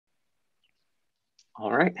All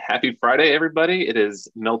right. Happy Friday, everybody. It is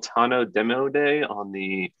Meltano Demo Day on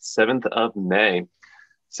the 7th of May.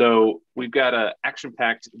 So we've got an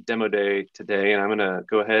action-packed demo day today, and I'm going to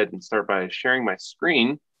go ahead and start by sharing my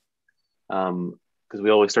screen because we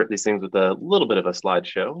always start these things with a little bit of a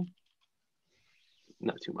slideshow.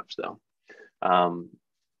 Not too much, though.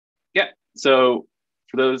 Yeah, so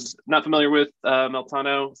for those not familiar with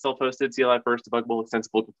Meltano, self-hosted, CLI-first, debuggable,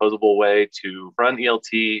 extensible, composable way to run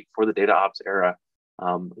ELT for the DataOps era.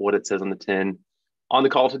 What it says on the tin. On the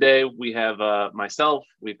call today, we have myself,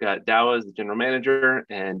 we've got Douwe as the general manager,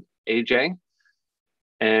 and AJ.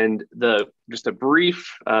 And just a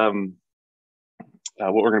brief, what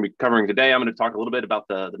we're going to be covering today, I'm going to talk a little bit about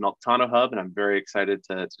the MeltanoHub, and I'm very excited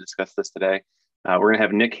to discuss this today. We're going to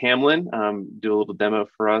have Nick Hamlin do a little demo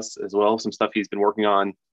for us as well, some stuff he's been working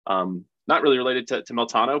on, not really related to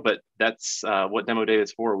Meltano, but that's what Demo Day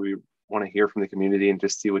is for. We want to hear from the community and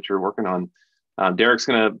just see what you're working on. Derek's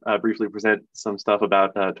going to briefly present some stuff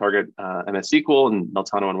about target-mssql and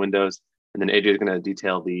Meltano on Windows, and then AJ is going to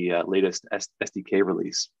detail the latest SDK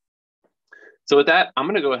release. So with that, I'm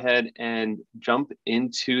going to go ahead and jump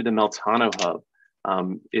into the MeltanoHub.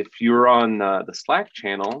 If you're on the Slack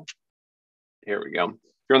channel, here we go. If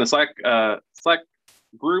you're on the Slack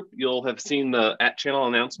group, you'll have seen the @channel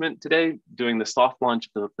announcement today doing the soft launch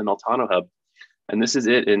of the MeltanoHub. And this is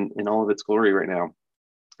it in all of its glory right now.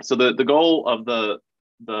 So the goal of the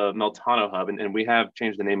MeltanoHub, and we have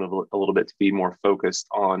changed the name of a little bit to be more focused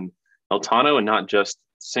on Meltano and not just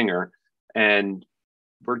Singer. And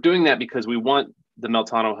we're doing that because we want the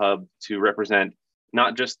MeltanoHub to represent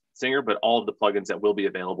not just Singer, but all of the plugins that will be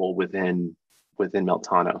available within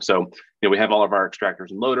Meltano. So we have all of our extractors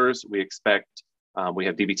and loaders. We expect we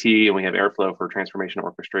have DBT and we have Airflow for transformation and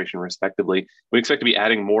orchestration, respectively. We expect to be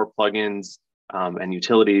adding more plugins and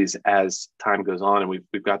utilities as time goes on, and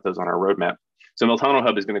we've got those on our roadmap. So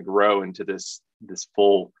MeltanoHub is going to grow into this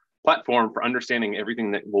full platform for understanding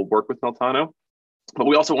everything that will work with Meltano, but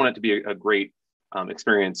we also want it to be a great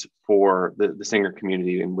experience for the Singer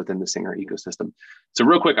community and within the Singer ecosystem. So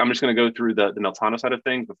real quick, I'm just going to go through the Meltano side of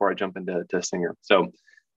things before I jump into Singer. So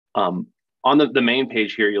on the main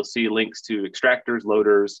page here, you'll see links to extractors,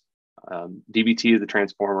 loaders, DBT is the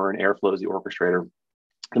transformer, and Airflow is the orchestrator.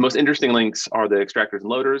 The most interesting links are the extractors and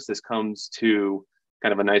loaders. This comes to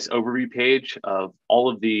kind of a nice overview page of all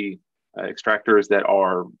of the extractors that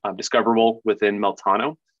are discoverable within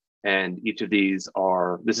Meltano. And each of these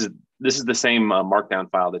this is the same markdown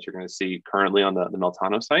file that you're going to see currently on the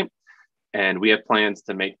Meltano site. And we have plans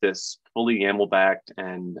to make this fully YAML backed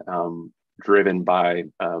and driven by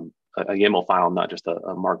a YAML file, not just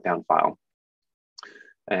a markdown file.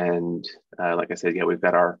 And like I said, we've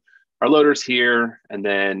got our loaders here, and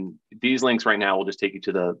then these links right now will just take you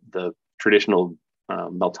to the traditional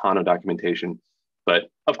Meltano documentation. But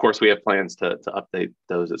of course, we have plans to update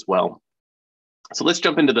those as well. So let's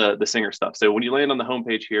jump into the Singer stuff. So when you land on the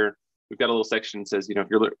homepage here, we've got a little section that says, if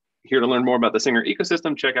you're here to learn more about the Singer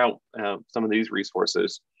ecosystem, check out some of these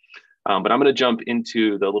resources. But I'm going to jump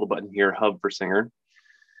into the little button here, Hub for Singer.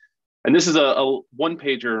 And this is a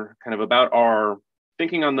one-pager kind of about our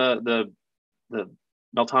thinking on the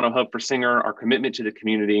MeltanoHub for Singer, our commitment to the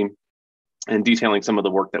community, and detailing some of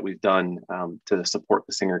the work that we've done to support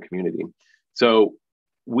the Singer community. So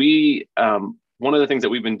one of the things that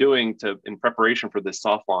we've been doing in preparation for this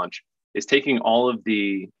soft launch is taking all of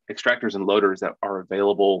the extractors and loaders that are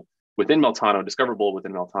available within Meltano, discoverable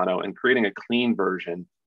within Meltano, and creating a clean version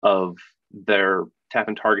of their tap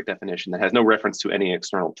and target definition that has no reference to any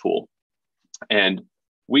external tool. And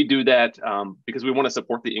we do that because we want to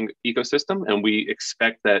support the ecosystem, and we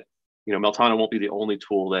expect that Meltano won't be the only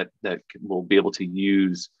tool that will be able to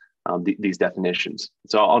use these definitions.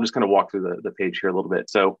 So I'll just kind of walk through the page here a little bit.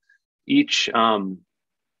 So each,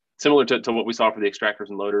 similar to what we saw for the extractors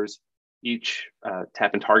and loaders, each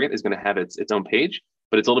tap and target is going to have its own page,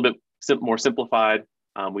 but it's a little bit more simplified.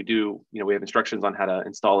 We have instructions on how to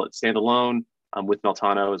install it standalone with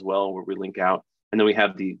Meltano as well, where we link out, and then we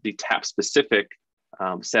have the tap specific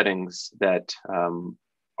settings that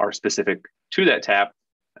are specific to that tap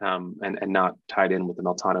and not tied in with the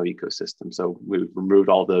Meltano ecosystem. So we've removed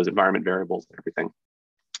all those environment variables and everything.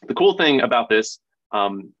 The cool thing about this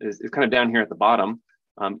is kind of down here at the bottom.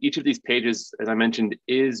 Each of these pages, as I mentioned,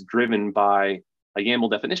 is driven by a YAML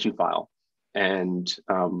definition file. And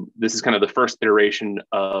this is kind of the first iteration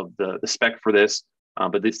of the spec for this,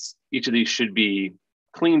 but each of these should be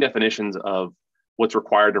clean definitions of what's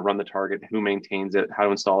required to run the target, who maintains it, how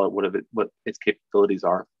to install it, what its capabilities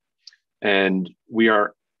are. And we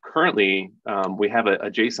are currently, we have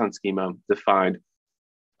a JSON schema defined,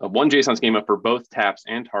 one JSON schema for both taps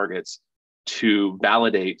and targets to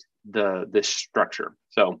validate this structure.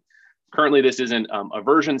 So currently this isn't a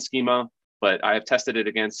version schema, but I have tested it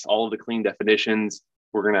against all of the clean definitions.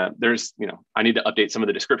 I need to update some of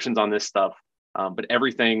the descriptions on this stuff, but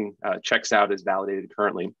everything checks out as validated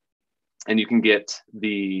currently. And you can get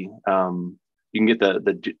the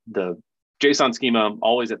JSON schema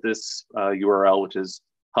always at this URL, which is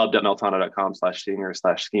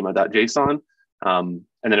hub.meltano.com/stinger/schema.json. And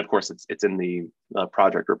then of course it's in the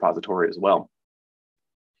project repository as well.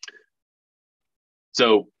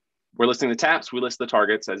 So we're listing the taps, we list the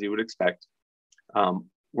targets as you would expect.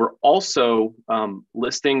 We're also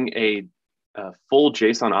listing a full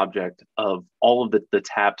JSON object of all of the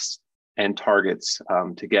taps and targets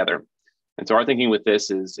together. And so our thinking with this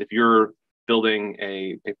is if you're building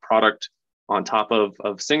a product on top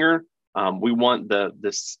of Singer, we want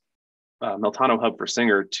this MeltanoHub for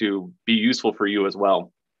Singer to be useful for you as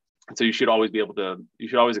well. And so you should always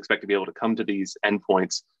expect to be able to come to these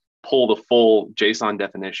endpoints, pull the full JSON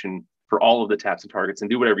definition for all of the taps and targets, and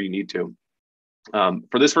do whatever you need to.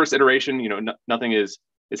 For this first iteration, nothing is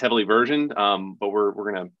heavily versioned, but we're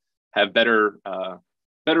going to have better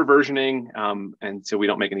versioning, and so we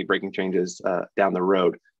don't make any breaking changes down the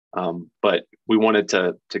road. But we wanted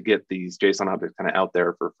to get these JSON objects kind of out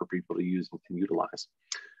there for people to use and utilize.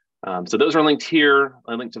 So those are linked here.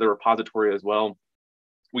 I linked to the repository as well.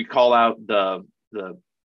 We call out the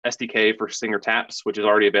SDK for Singer taps, which is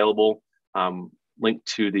already available. Linked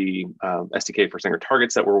to the SDK for Singer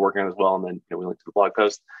targets that we're working on as well. And then we link to the blog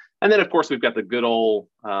post. And then of course, we've got the good old,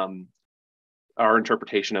 our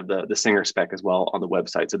interpretation of the Singer spec as well on the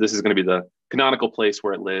website. So this is going to be the canonical place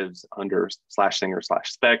where it lives under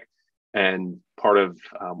 /Singer/spec. And part of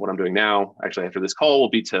what I'm doing now, actually after this call, will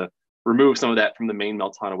be to remove some of that from the main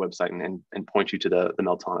Meltano website and point you to the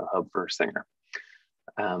MeltanoHub for Singer.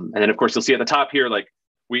 And then of course, you'll see at the top here,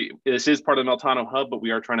 this is part of the MeltanoHub, but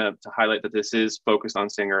we are trying to highlight that this is focused on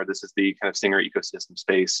Singer. This is the kind of Singer ecosystem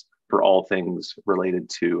space for all things related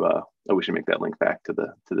to, we should make that link back to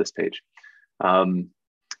this page.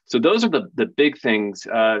 So those are the big things.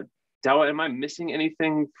 Douwe, am I missing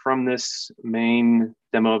anything from this main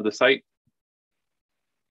demo of the site?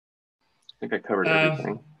 I think I covered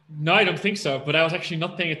everything. No, I don't think so, but I was actually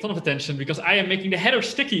not paying a ton of attention because I am making the header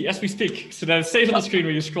sticky as we speak, so that it stays on the screen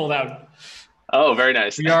when you scroll down. Oh, very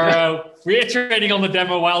nice. We are iterating on the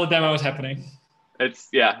demo while the demo is happening. That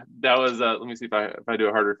was, let me see if I do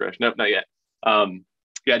a hard refresh. Nope, not yet.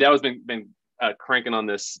 Douwe's been cranking on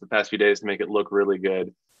this the past few days to make it look really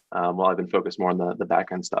good while I've been focused more on the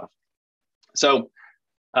back end stuff. So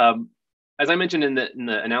as I mentioned in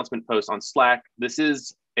the announcement post on Slack, this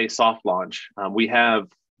is a soft launch. We have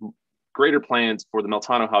greater plans for the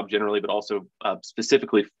MeltanoHub generally, but also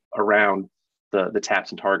specifically around the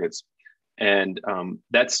taps and targets. And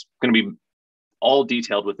that's going to be all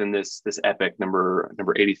detailed within this epic number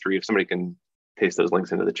 83. If somebody can paste those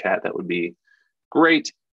links into the chat, that would be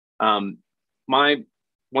great. One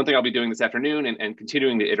thing I'll be doing this afternoon and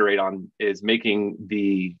continuing to iterate on is making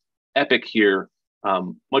the epic here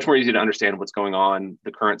much more easy to understand what's going on,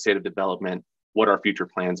 the current state of development, what our future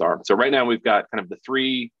plans are. So right now we've got kind of the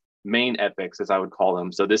three main epics, as I would call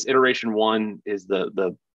them. So this iteration one is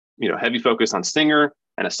the heavy focus on Singer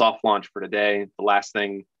and a soft launch for today. The last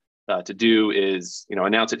thing to do is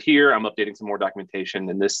announce it here. I'm updating some more documentation,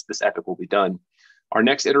 and this epic will be done. Our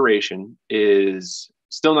next iteration is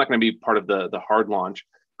still not going to be part of the hard launch,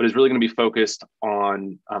 but is really going to be focused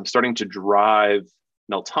on starting to drive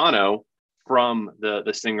Meltano from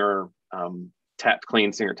the Singer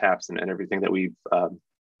clean Singer taps and everything that we've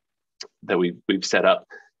set up.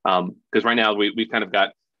 Because right now we've kind of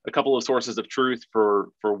got a couple of sources of truth for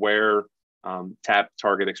where tap,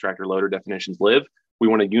 target, extractor, loader definitions live. We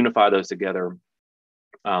want to unify those together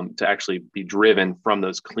to actually be driven from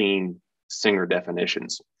those clean Singer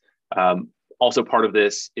definitions. Also, part of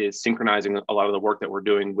this is synchronizing a lot of the work that we're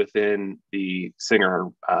doing within the Singer,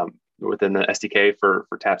 within the SDK for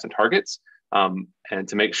taps and targets, and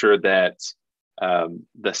to make sure that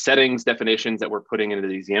the settings definitions that we're putting into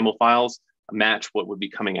these YAML files match what would be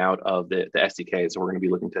coming out of the SDK. So we're going to be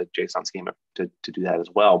looking to JSON schema to do that as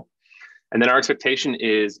well. And then our expectation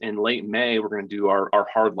is in late May, we're going to do our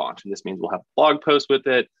hard launch. And this means we'll have a blog post with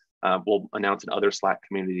it. We'll announce in other Slack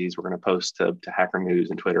communities. We're going to post to Hacker News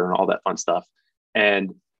and Twitter and all that fun stuff.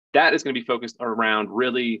 And that is going to be focused around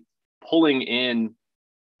really pulling in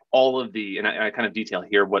all of and I kind of detail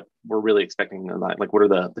here what we're really expecting, like what are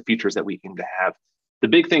the features that we aim to have. The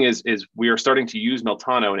big thing is we are starting to use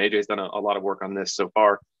Meltano, and AJ's done a lot of work on this so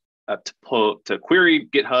far, to query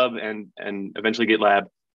GitHub and eventually GitLab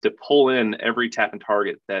to pull in every tap and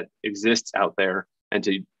target that exists out there and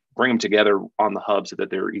to bring them together on the hub so that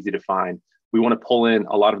they're easy to find. We want to pull in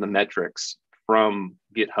a lot of the metrics from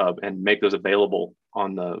GitHub and make those available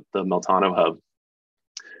on the Meltano Hub.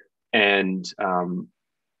 And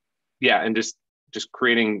and just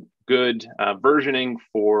creating good versioning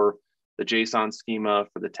for the JSON schema,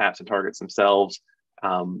 for the taps and targets themselves,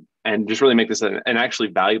 and just really make this an actually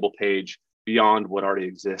valuable page beyond what already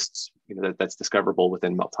exists, that's discoverable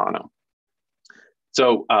within Meltano.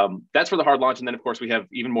 So that's for the hard launch. And then of course we have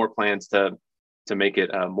even more plans to make it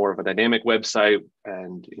more of a dynamic website.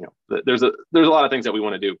 And there's a lot of things that we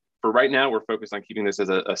want to do. For right now, we're focused on keeping this as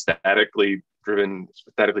a statically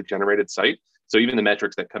generated site. So even the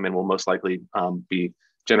metrics that come in will most likely be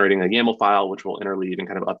generating a YAML file, which will interleave and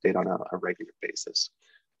kind of update on a regular basis.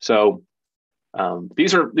 So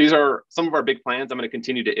these are some of our big plans. I'm going to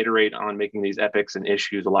continue to iterate on making these epics and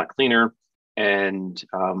issues a lot cleaner. And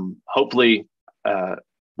hopefully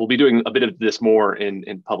we'll be doing a bit of this more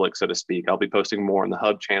in public, so to speak. I'll be posting more on the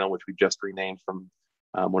Hub channel, which we just renamed from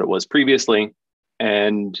what it was previously.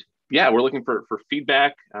 And yeah, we're looking for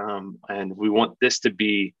feedback, and we want this to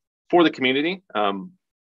be for the community,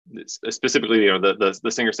 specifically the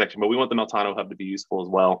Singer section, but we want the Meltano Hub to be useful as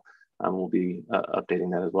well. We'll be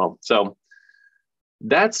updating that as well. So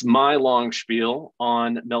that's my long spiel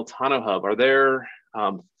on Meltano Hub. Are there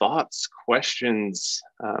thoughts, questions,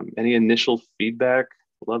 any initial feedback?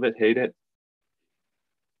 Love it, hate it?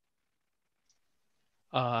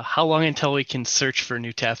 How long until we can search for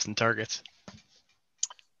new taps and targets?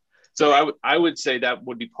 So I would say that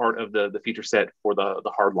would be part of the feature set for the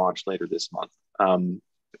hard launch later this month.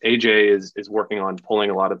 AJ is working on pulling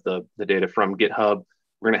a lot of the data from GitHub.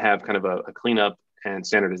 We're going to have kind of a cleanup and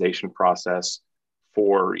standardization process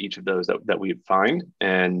for each of those that we find.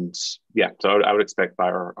 And yeah, so I would expect by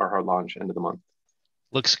our hard launch end of the month.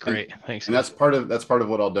 Looks great. Thanks. And that's part of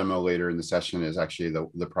what I'll demo later in the session is actually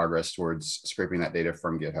the progress towards scraping that data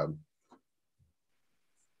from GitHub.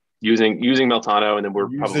 Using Meltano, and then we're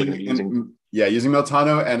probably going to be using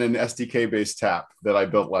Meltano and an SDK-based tap that I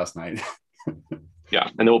built last night. Yeah,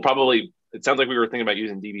 and then we'll probably, it sounds like we were thinking about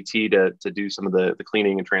using DBT to do some of the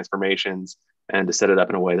cleaning and transformations and to set it up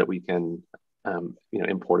in a way that we can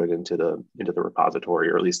import it into the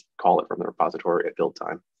repository, or at least call it from the repository at build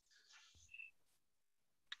time.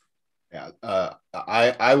 Yeah,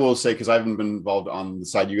 I will say, because I haven't been involved on the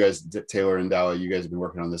side, you guys, Taylor and Douwe, you guys have been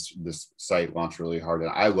working on this site launch really hard,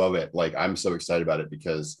 and I love it. Like, I'm so excited about it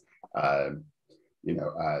because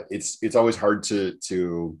it's always hard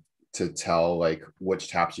to tell like which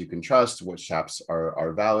taps you can trust, which taps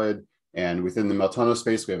are valid. And within the Meltano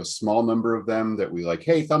space, we have a small number of them that we like,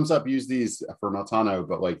 hey, thumbs up, use these for Meltano,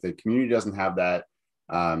 but like the community doesn't have that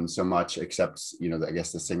so much, except, I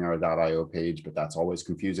guess the singer.io page, but that's always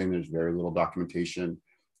confusing. There's very little documentation.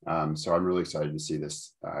 So I'm really excited to see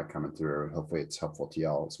this coming through. Hopefully it's helpful to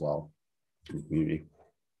y'all as well in the community.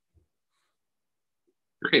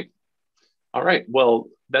 Great. All right. Well,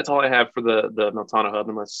 that's all I have for the Meltano Hub,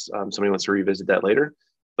 unless somebody wants to revisit that later.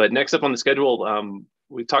 But next up on the schedule,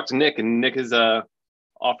 we talked to Nick, and Nick has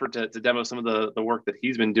offered to demo some of the work that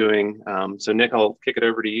he's been doing. So Nick, I'll kick it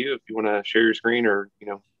over to you if you want to share your screen or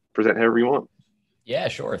present however you want. Yeah,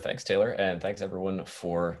 sure. Thanks, Taylor. And thanks everyone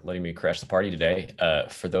for letting me crash the party today.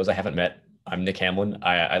 For those I haven't met, I'm Nick Hamlin.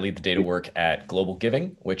 I lead the data work at Global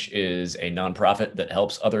Giving, which is a nonprofit that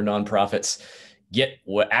helps other nonprofits get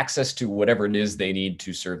access to whatever it is they need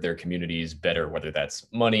to serve their communities better, whether that's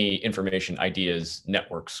money, information, ideas,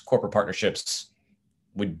 networks, corporate partnerships.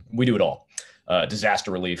 We do it all.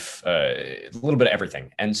 Disaster relief, a little bit of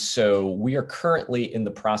everything. And so we are currently in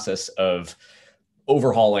the process of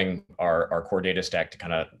overhauling our core data stack to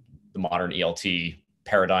kind of the modern ELT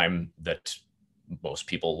paradigm that most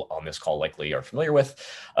people on this call likely are familiar with.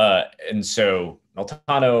 And so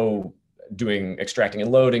Meltano doing extracting and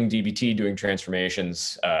loading, DBT doing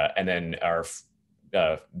transformations, and then our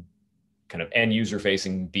kind of end user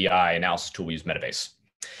facing BI analysis tool, we use Metabase.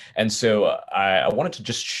 And so I wanted to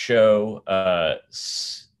just show,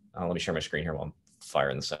 let me share my screen here while I'm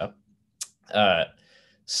firing this up.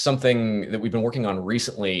 Something that we've been working on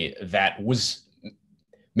recently that was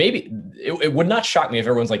maybe, it would not shock me if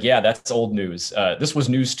everyone's like, yeah, that's old news. This was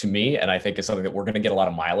news to me, and I think it's something that we're going to get a lot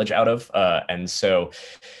of mileage out of. And so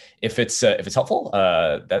if it's helpful,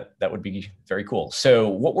 that would be very cool. So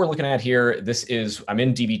what we're looking at here, I'm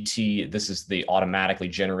in DBT. This is the automatically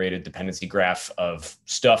generated dependency graph of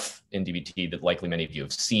stuff in DBT that likely many of you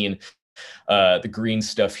have seen. The green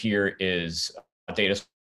stuff here is data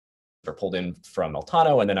that are pulled in from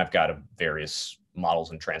Meltano, and then I've got various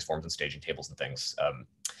models and transforms and staging tables and things.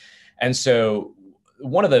 And so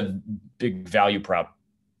one of the big value prop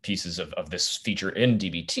pieces of this feature in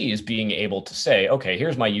DBT is being able to say, okay,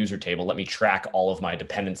 here's my user table. Let me track all of my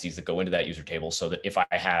dependencies that go into that user table so that if I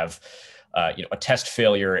have a test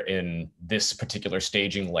failure in this particular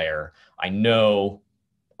staging layer, I know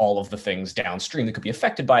all of the things downstream that could be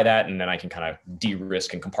affected by that, and then I can kind of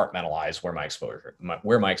de-risk and compartmentalize where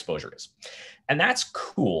my exposure is. And that's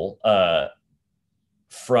cool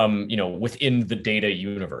from within the data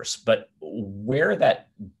universe. But where that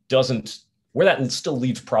still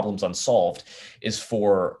leaves problems unsolved is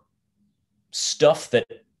for stuff that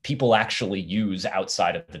people actually use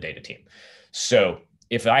outside of the data team. So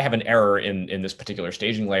if I have an error in this particular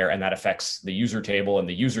staging layer and that affects the user table, and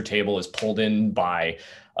the user table is pulled in by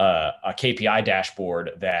a KPI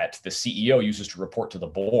dashboard that the CEO uses to report to the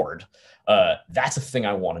board, that's a thing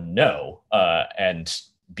I want to know and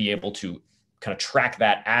be able to kind of track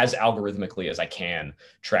that as algorithmically as I can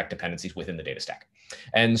track dependencies within the data stack.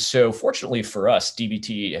 And so fortunately for us,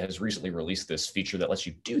 DBT has recently released this feature that lets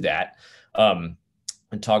you do that.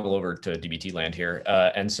 And toggle over to DBT land here.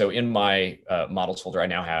 And so in my models folder, I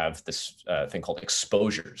now have this thing called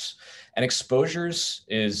exposures. And exposures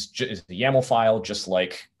is the YAML file, just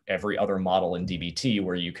like every other model in DBT,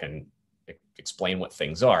 where you can explain what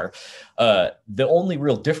things are. The only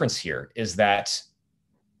real difference here is that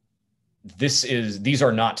these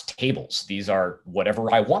are not tables. These are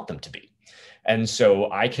whatever I want them to be. And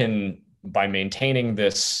so I can, by maintaining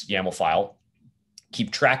this YAML file,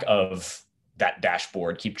 keep track of that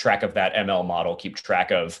dashboard, keep track of that ML model, keep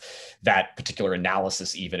track of that particular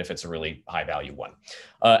analysis, even if it's a really high value one.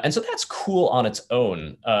 And so that's cool on its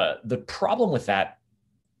own. The problem with that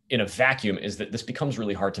in a vacuum is that this becomes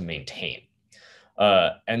really hard to maintain.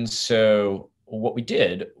 And so what we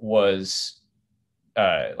did was,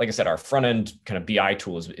 like I said, our front end kind of BI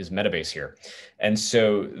tool is Metabase here. And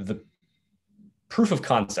so the proof of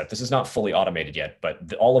concept, this is not fully automated yet,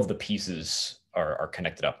 but all of the pieces are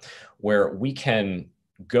connected up, where we can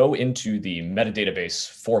go into the metadatabase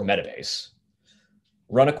for Metabase,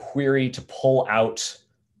 run a query to pull out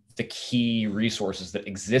the key resources that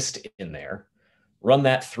exist in there, run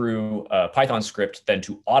that through a Python script, then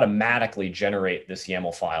to automatically generate this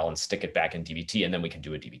YAML file and stick it back in DBT, and then we can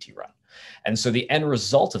do a DBT run. And so the end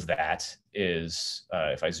result of that is,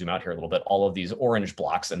 if I zoom out here a little bit, all of these orange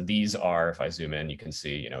blocks, and these are, if I zoom in, you can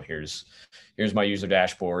see, here's my user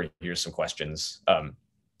dashboard, here's some questions.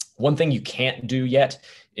 One thing you can't do yet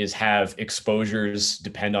is have exposures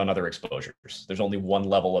depend on other exposures. There's only one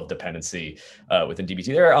level of dependency within DBT.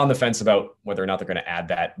 They're on the fence about whether or not they're going to add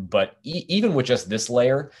that. But even with just this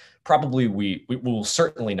layer, probably we will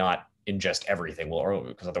certainly not ingest everything,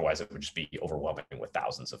 because otherwise it would just be overwhelming with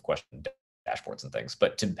thousands of question dashboards and things.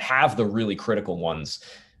 But to have the really critical ones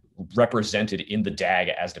represented in the DAG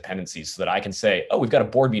as dependencies so that I can say, oh, we've got a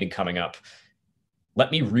board meeting coming up. Let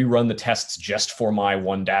me rerun the tests just for my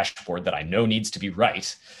one dashboard that I know needs to be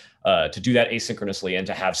right, to do that asynchronously and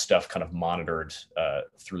to have stuff kind of monitored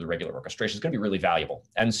through the regular orchestration is going to be really valuable.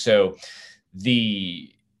 And so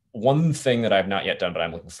the one thing that I've not yet done, but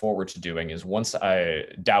I'm looking forward to doing, is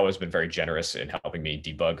Douwe has been very generous in helping me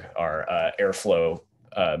debug our Airflow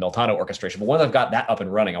Meltano orchestration. But once I've got that up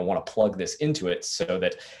and running, I want to plug this into it so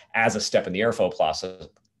that as a step in the Airflow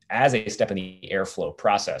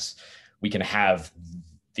process, we can have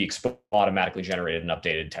the expo automatically generated and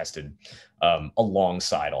updated, tested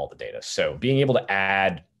alongside all the data. So being able to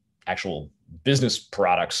add actual business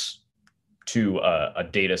products to a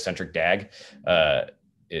data-centric DAG,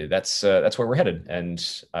 that's where we're headed,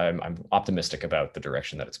 and I'm optimistic about the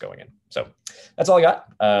direction that it's going in. So that's all I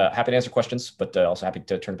got. Happy to answer questions, but also happy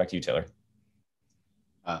to turn it back to you, Taylor.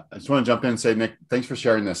 I just want to jump in and say, Nick, thanks for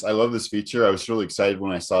sharing this. I love this feature. I was really excited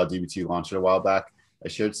when I saw DBT launch it a while back. I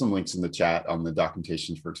shared some links in the chat on the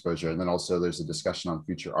documentation for exposure. And then also there's a discussion on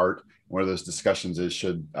future art. One of those discussions is,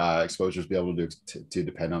 should exposures be able to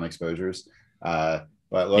depend on exposures? But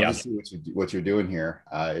I love to see what you're doing here.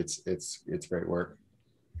 It's great work.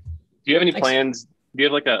 Do you have any plans? Do you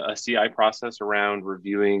have like a CI process around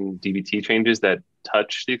reviewing DBT changes that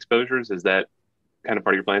touch the exposures? Is that kind of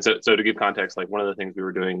part of your plan? So to give context, like one of the things we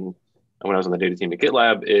were doing when I was on the data team at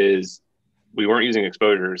GitLab is we weren't using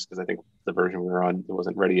exposures because I think the version we were on, it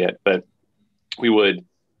wasn't ready yet, but we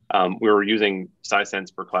were using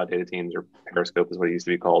SciSense for cloud data teams, or Periscope is what it used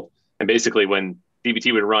to be called. And basically when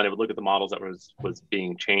DBT would run, it would look at the models that was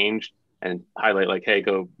being changed and highlight like, hey,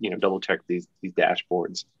 go, double check these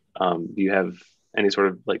dashboards. Do you have any sort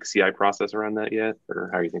of like CI process around that yet, or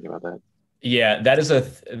how are you thinking about that? Yeah, that is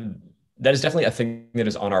definitely a thing that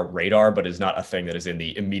is on our radar, but is not a thing that is in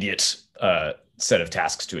the immediate set of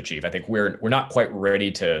tasks to achieve. I think we're not quite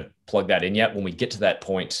ready to plug that in yet. When we get to that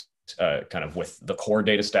point, kind of with the core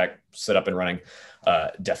data stack set up and running,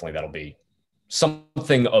 definitely that'll be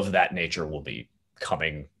something of that nature will be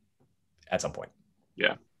coming at some point.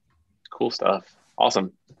 Yeah, cool stuff.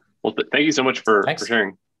 Awesome. Well, thank you so much for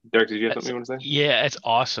sharing. Derek, did you have something you want to say? Yeah, it's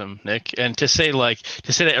awesome, Nick. And to say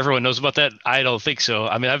that everyone knows about that, I don't think so.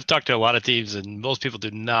 I mean, I've talked to a lot of teams, and most people do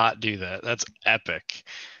not do that. That's epic.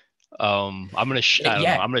 I'm gonna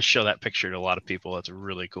show that picture to a lot of people. That's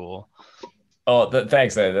really cool. Oh,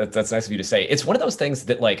 thanks. That's nice of you to say. It's one of those things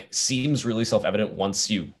that like seems really self-evident once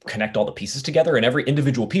you connect all the pieces together, and every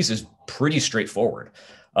individual piece is pretty straightforward.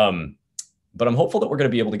 But I'm hopeful that we're going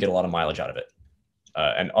to be able to get a lot of mileage out of it.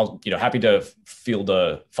 And I'll, happy to field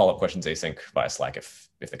follow-up questions async via Slack if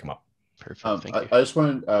they come up. Perfect. Thank you. I just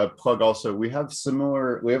want to plug also, we have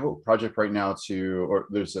a project right now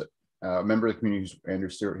there's a member of the community, Andrew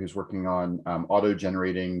Stewart, who's working on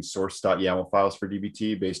auto-generating source.yaml files for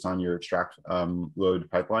DBT based on your extract load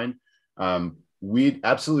pipeline. We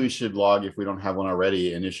absolutely should log, if we don't have one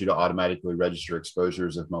already, an issue to automatically register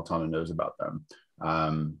exposures if Meltano knows about them.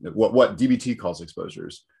 What DBT calls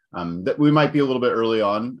exposures. That we might be a little bit early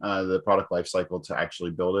on the product lifecycle to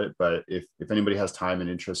actually build it, but if anybody has time and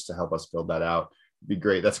interest to help us build that out, it'd be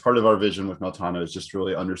great. That's part of our vision with Meltano, is just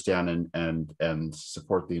really understand and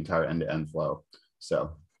support the entire end-to-end flow.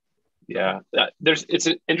 So, yeah, it's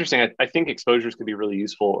interesting. I think exposures could be really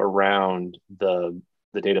useful around the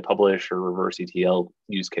data publish or reverse ETL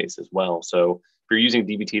use case as well. So if you're using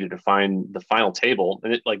DBT to define the final table,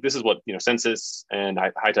 and this is what Census and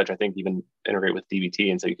High Touch I think even integrate with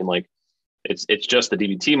DBT, and so you can it's just the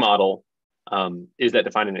DBT model. Is that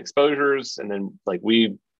defining exposures, and then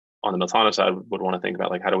we on the Meltano side would want to think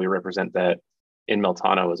about how do we represent that in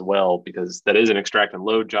Meltano as well, because that is an extract and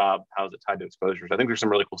load job. How is it tied to exposures? I think there's some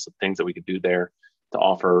really cool things that we could do there to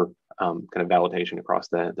offer kind of validation across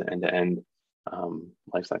the end-to-end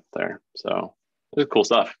lifecycle there. So this is cool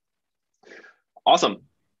stuff. Awesome.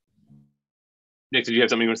 Nick, did you have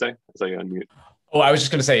something you want to say? I saw you unmute. Oh, I was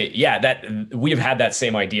just going to say, yeah, that we've had that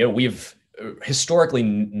same idea. We've historically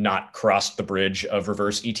not crossed the bridge of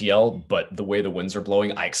reverse ETL, but the way the winds are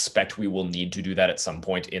blowing, I expect we will need to do that at some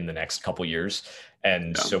point in the next couple years.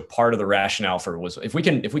 And so part of the rationale was if we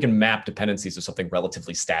can map dependencies to something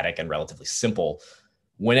relatively static and relatively simple,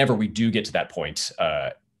 whenever we do get to that point,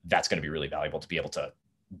 that's going to be really valuable to be able to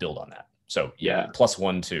build on that. So yeah,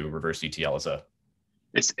 +1 to reverse ETL is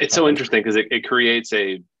it's so interesting because it creates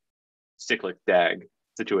a cyclic DAG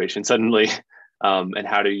situation suddenly. And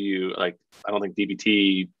how do you I don't think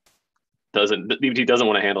DBT doesn't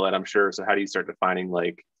want to handle that, I'm sure. So how do you start defining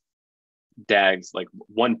DAGs?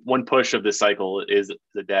 One push of the cycle is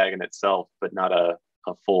the DAG in itself, but not a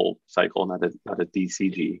full cycle, not a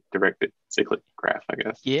DCG, directed cyclic graph, I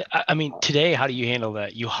guess. Yeah, I mean, today, how do you handle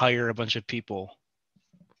that? You hire a bunch of people.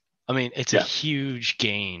 I mean, it's a huge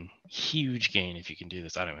gain if you can do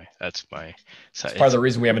this. Anyway, that's my. It's part of the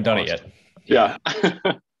reason we haven't done it yet. Yeah.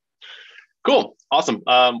 Cool. Awesome.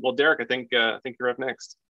 Well, Derek, I think you're up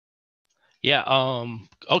next. Yeah.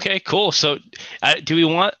 Okay. Cool. So, do you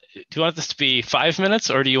want this to be 5 minutes,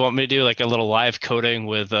 or do you want me to do a little live coding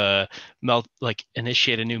with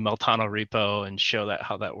initiate a new Meltano repo and show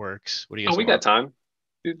how that works? What do you guys? We got time.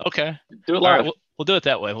 Okay. Do it live. All right, we'll do it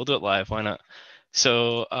that way. We'll do it live. Why not?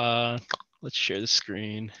 So, let's share the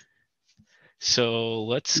screen. So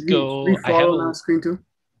let's go. We follow on our screen too.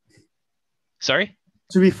 Sorry.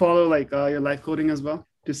 Should we follow your live coding as well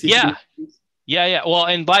to see? Yeah. Well,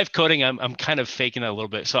 in live coding, I'm kind of faking that a little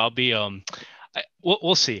bit. So I'll be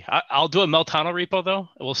we'll see. I'll do a Meltano repo though.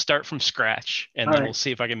 We'll start from scratch, and then we'll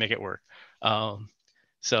see if I can make it work.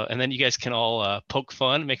 So and then you guys can all poke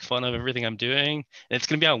fun, make fun of everything I'm doing, and it's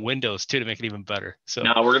gonna be on Windows too to make it even better. So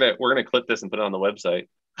no, we're gonna clip this and put it on the website.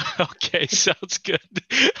 Okay, sounds good.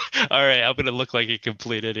 All right, I'm gonna look like a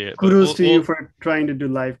complete idiot. Kudos to you for trying to do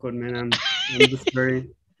live code, man. I'm just very.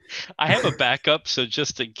 I have a backup, so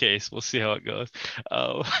just in case, we'll see how it goes.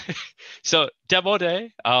 So demo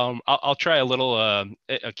day. I'll try a little.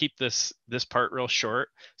 I'll keep this part real short.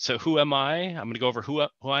 So who am I? I'm gonna go over who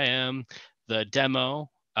I am. The demo.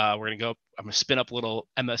 I'm gonna spin up a little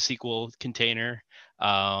MSQL container.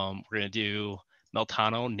 We're gonna do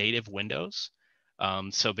Meltano native Windows.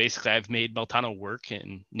 So basically, I've made Meltano work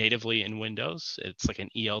natively in Windows. It's like an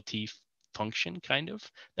ELT function kind of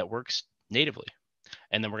that works natively.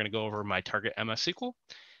 And then we're going to go over my target-mssql.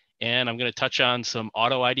 And I'm going to touch on some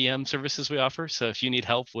auto IDM services we offer. So if you need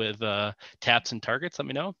help with taps and targets, let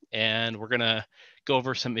me know. And we're going to go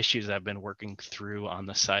over some issues I've been working through on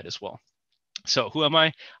the side as well. So who am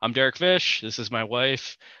I? I'm Derek Visch. This is my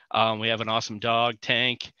wife. We have an awesome dog,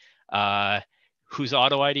 Tank. who's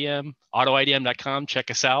AutoIDM? AutoIDM.com.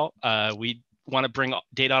 Check us out. We want to bring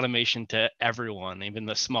data automation to everyone, even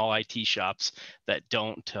the small IT shops that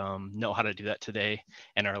don't know how to do that today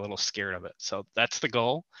and are a little scared of it. So that's the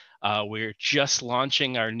goal. We're just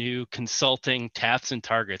launching our new consulting taps and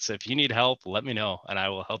targets. So if you need help, let me know and I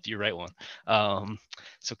will help you write one.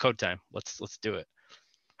 So code time. Let's do it.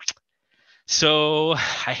 So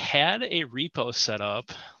I had a repo set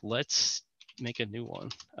up. Let's make a new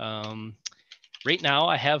one. Right now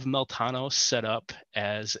I have Meltano set up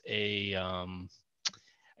as a, I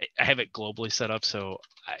have it globally set up, so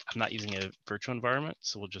I'm not using a virtual environment,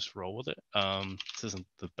 so we'll just roll with it. This isn't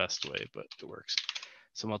the best way, but it works.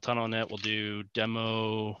 So Meltano net, we'll do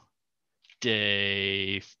demo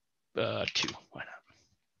day 2, why not?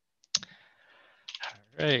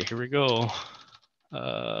 All right, here we go.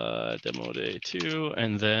 Demo day 2,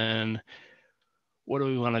 and then what do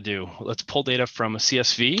we want to do? Let's pull data from a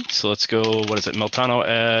CSV. So let's go, what is it? Meltano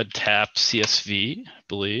add tap CSV, I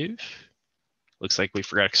believe. Looks like we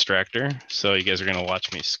forgot extractor. So you guys are going to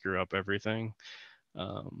watch me screw up everything.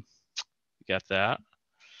 Got that.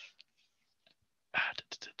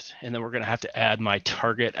 And then we're going to have to add my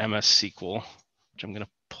target-mssql, which I'm going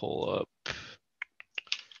to pull up.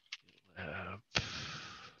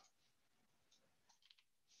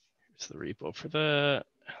 Here's the repo for that.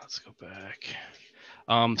 Let's go back.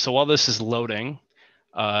 So while this is loading,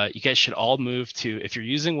 you guys should all move to, if you're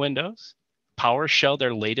using Windows, PowerShell,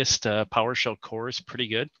 their latest PowerShell core is pretty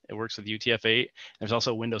good. It works with UTF-8. There's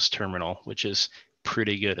also Windows Terminal, which is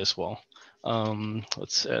pretty good as well.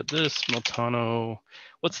 Let's add this Meltano.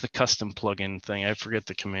 What's the custom plugin thing? I forget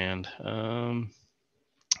the command. I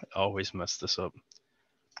always mess this up.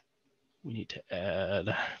 We need to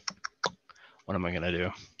add, what am I going to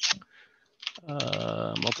do?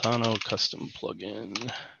 Meltano custom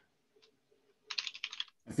plugin.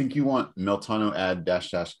 I think you want Meltano add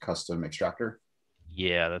 -- custom extractor.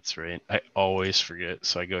 Yeah, that's right. I always forget,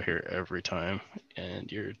 so I go here every time,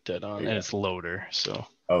 and you're dead on. And it's loader, so.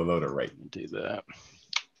 Oh, loader, right. Do that.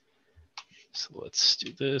 So let's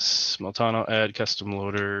do this. Meltano add custom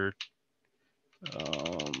loader.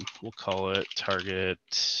 We'll call it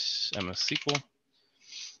target-mssql.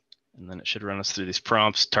 And then it should run us through these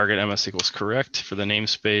prompts. Target-mssql is correct. For the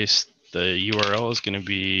namespace, the URL is going to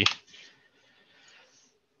be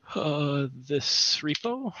this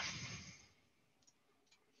repo.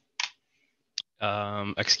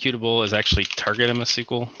 Executable is actually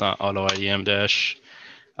target-mssql, not AutoIDM dash.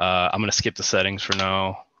 I'm going to skip the settings for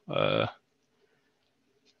now. That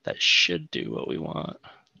should do what we want.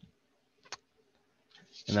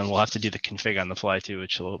 And then we'll have to do the config on the fly too,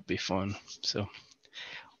 which will be fun. So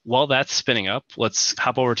while that's spinning up, let's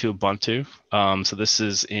hop over to Ubuntu. So this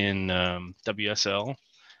is in WSL,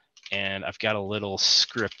 and I've got a little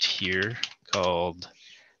script here called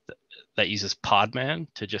that uses Podman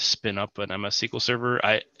to just spin up an MS SQL server.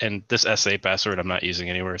 And this SA password I'm not using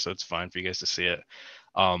anywhere, so it's fine for you guys to see it.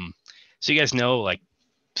 So you guys know, like,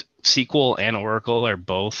 SQL and Oracle are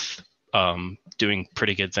both doing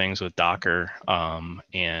pretty good things with Docker,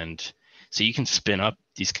 and so you can spin up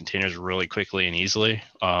these containers really quickly and easily.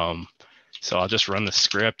 So I'll just run the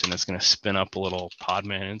script, and it's going to spin up a little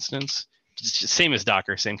Podman instance. It's just same as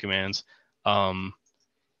Docker, same commands.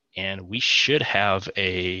 And we should have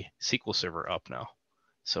a SQL server up now.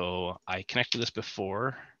 So I connected this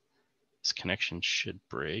before. This connection should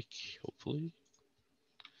break, hopefully.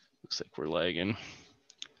 Looks like we're lagging.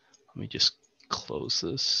 Let me just close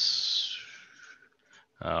this.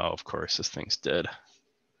 Oh, of course, this thing's dead.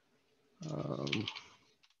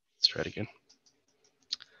 Let's try it again.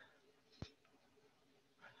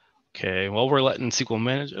 Okay, well, we're letting SQL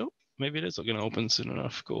manage. Oh, maybe it is going to open soon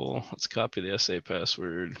enough. Cool. Let's copy the SA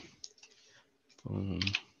password. Boom.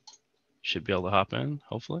 Should be able to hop in,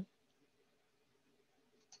 hopefully.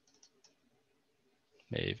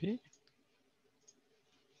 Maybe.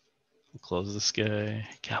 We'll close this guy.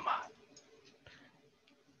 Come on.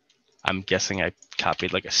 I'm guessing I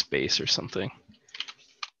copied like a space or something.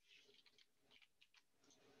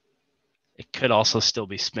 It could also still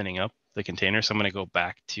be spinning up the container. So I'm going to go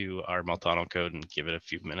back to our Meltano code and give it a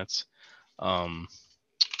few minutes.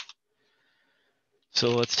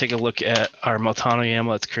 So let's take a look at our Meltano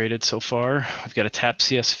YAML that's created so far. We've got a tap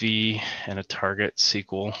CSV and a target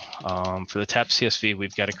SQL. For the tap CSV,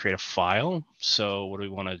 we've got to create a file. So what do we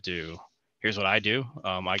want to do? Here's what I do.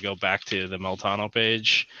 I go back to the Meltano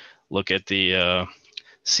page, look at the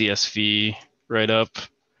CSV write-up,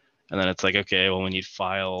 and then it's like, okay, well, we need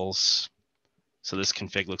files. So this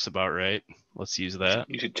config looks about right. Let's use that.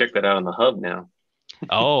 You should check that out on the hub now.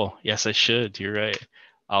 Oh, yes, I should. You're right.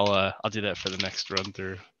 I'll do that for the next run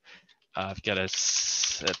through. I've got to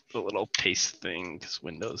set the little paste thing because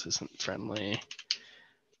Windows isn't friendly.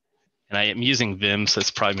 And I am using Vim, so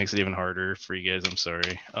this probably makes it even harder for you guys. I'm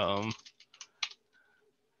sorry.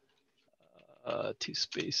 2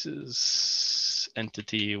 spaces,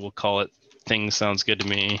 entity, we'll call it thing, sounds good to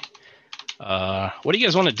me. What do you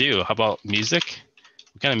guys want to do? How about music?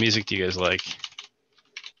 What kind of music do you guys like?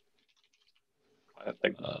 I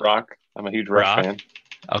think rock. I'm a huge Rush fan.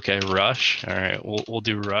 Okay, Rush. All right, we'll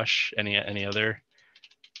do Rush. Any other?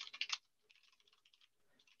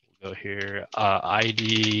 We'll go here.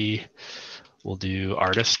 ID. We'll do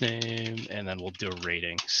artist name, and then we'll do a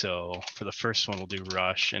rating. So for the first one, we'll do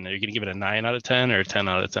Rush. And are you gonna give it a 9 out of 10 or a 10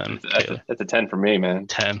 out of 10? That's a 10 for me, man.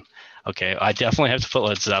 10. Okay, I definitely have to put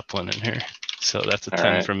Led Zeppelin in here. So that's a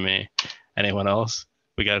 10 from me. Anyone else?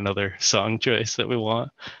 We got another song choice that we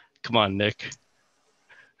want. Come on, Nick.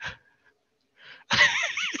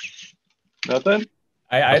 Nothing?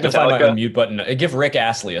 I had to find my unmute button. Give Rick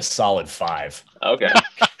Astley a solid 5. Okay.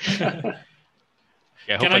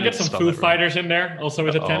 Yeah, can I get some Foo Fighters in there also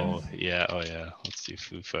with a 10? Oh yeah. Let's do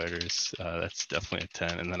Foo Fighters. That's definitely a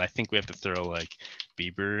 10. And then I think we have to throw like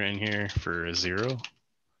Bieber in here for a 0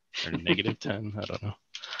 or negative 10. I don't know.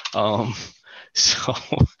 So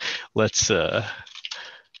let's hop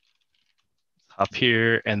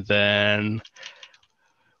here, and then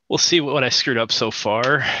we'll see what I screwed up so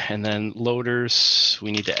far. And then loaders,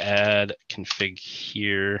 we need to add config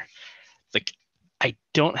here. I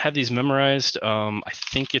don't have these memorized. I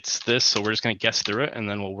think it's this, so we're just going to guess through it, and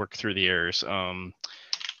then we'll work through the errors.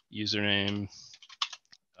 Username,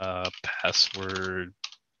 password,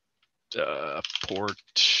 port,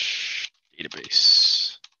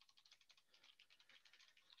 database.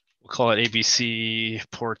 We'll call it ABC,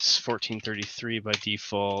 ports 1433 by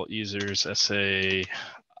default, users, SA.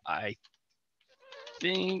 I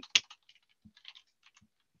think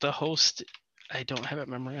the host, I don't have it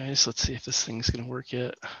memorized. Let's see if this thing's gonna work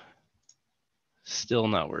yet. Still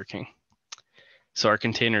not working. So our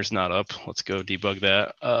container's not up. Let's go debug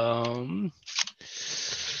that.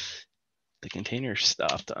 The container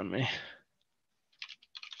stopped on me.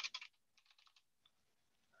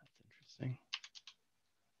 That's interesting.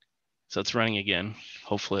 So it's running again.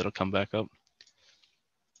 Hopefully it'll come back up.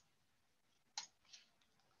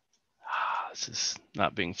 This is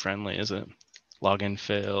not being friendly, is it? Login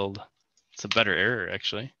failed. It's a better error,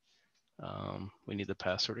 actually. We need the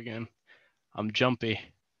password again. I'm jumpy.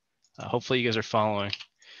 Hopefully you guys are following.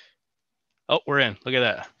 Oh, we're in. Look at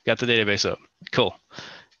that. Got the database up. Cool.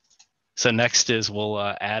 So next is we'll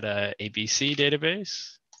add a ABC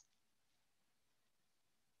database.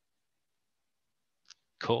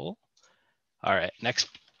 Cool. All right, next.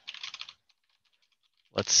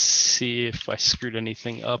 Let's see if I screwed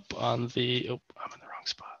anything up on the, oh, I'm in the wrong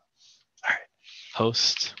spot. All right,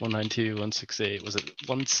 host 192.168, was it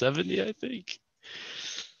 170, I think?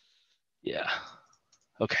 Yeah,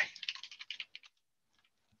 okay.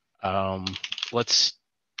 Let's,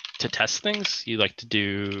 to test things, you like to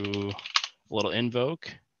do a little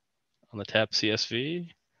invoke on the tap CSV.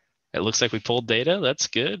 It looks like we pulled data, that's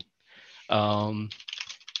good.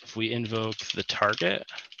 If we invoke the target,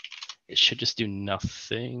 it should just do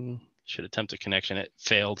nothing. Should attempt a connection. It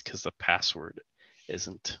failed because the password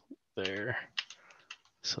isn't there.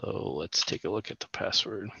 So let's take a look at the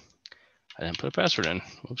password. I didn't put a password in.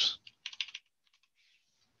 Oops.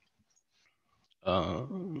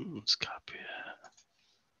 Let's copy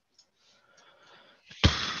it.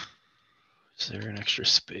 Is there an extra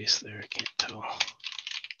space there? I can't tell.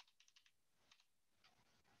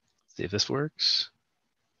 See if this works.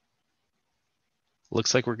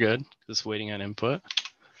 Looks like we're good. Just waiting on input.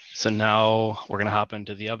 So now we're going to hop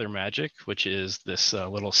into the other magic, which is this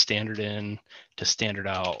little standard in to standard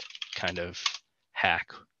out kind of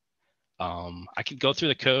hack. I could go through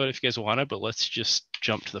the code if you guys wanted, but let's just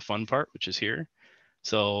jump to the fun part, which is here.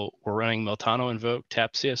 So we're running Meltano invoke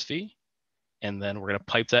tap CSV, and then we're going to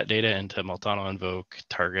pipe that data into Meltano invoke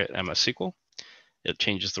target-mssql. It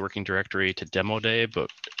changes the working directory to demo day, but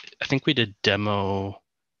I think we did demo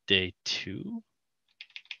day 2.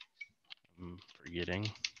 I'm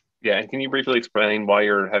forgetting. Yeah, can you briefly explain why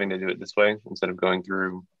you're having to do it this way instead of going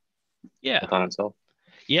through Meltano itself?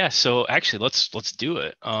 Yeah, so actually let's do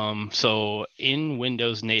it. So in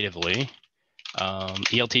Windows natively,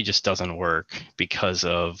 ELT just doesn't work because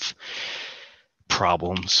of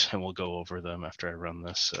problems, and we'll go over them after I run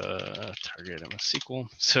this target-mssql.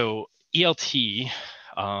 So ELT,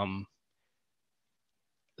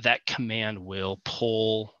 that command will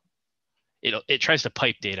pull, it tries to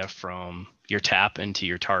pipe data from your tap into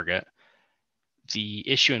your target. The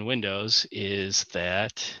issue in Windows is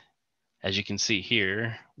that as you can see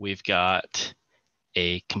here, we've got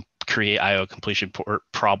a create IO completion port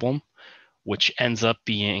problem, which ends up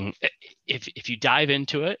being, if you dive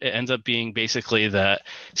into it, it ends up being basically that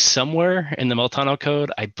somewhere in the Meltano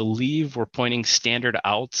code, I believe we're pointing standard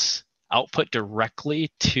out's output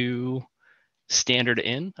directly to standard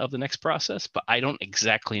in of the next process, but I don't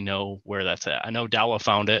exactly know where that's at. I know Douwe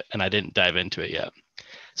found it and I didn't dive into it yet.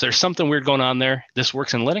 So there's something weird going on there. This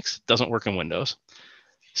works in Linux, doesn't work in Windows.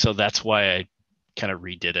 So that's why I kind of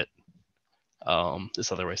redid it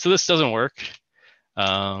this other way. So this doesn't work.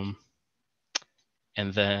 And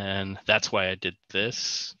then that's why I did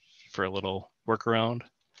this for a little workaround.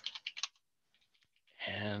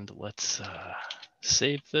 And let's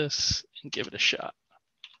save this and give it a shot.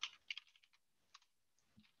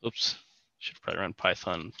 Oops, should probably run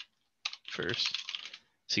Python first.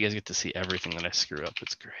 So you guys get to see everything that I screw up.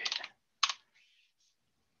 It's great.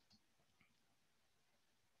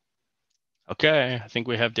 Okay, I think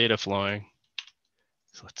we have data flowing.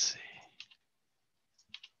 So let's see.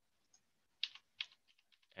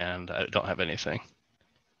 And I don't have anything.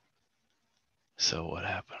 So what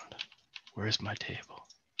happened? Where's my table?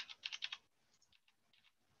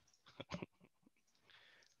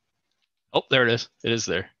 Oh, there it is. It is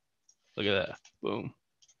there. Look at that. Boom.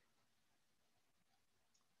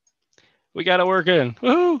 We got it working.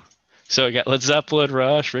 Woohoo! So we got Led Zeppelin,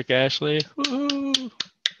 Rush, Rick Ashley. Woohoo!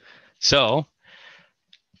 So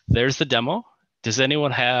there's the demo. Does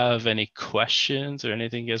anyone have any questions or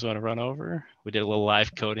anything you guys want to run over? We did a little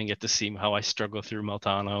live coding, get to see how I struggle through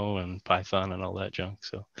Meltano and Python and all that junk.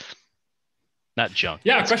 So not junk.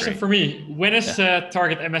 Yeah, a question for me. When is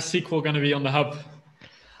target-mssql going to be on the hub?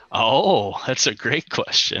 Oh, that's a great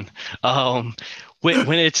question. When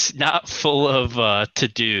it's not full of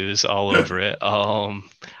to-dos all over it,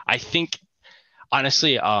 I think,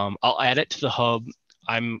 honestly, I'll add it to the hub.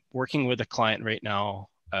 I'm working with a client right now.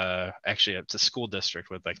 Actually, it's a school district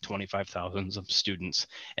with like 25,000 students,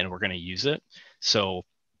 and we're going to use it. So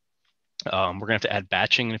we're going to have to add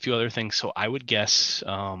batching and a few other things. So I would guess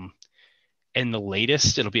in the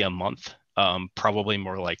latest, it'll be a month, probably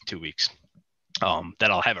more like 2 weeks. That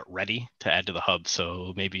I'll have it ready to add to the hub.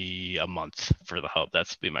 So maybe a month for the hub.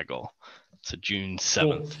 That's be my goal. So June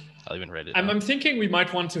 7th, cool. I'll even write it down. I'm thinking we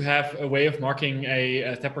might want to have a way of marking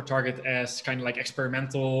a Tapper target as kind of like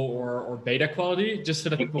experimental or beta quality, just so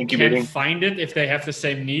that people can find it if they have the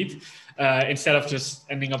same need, instead of just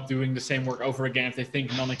ending up doing the same work over again if they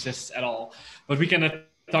think none exists at all. But we can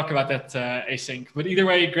talk about that async. But either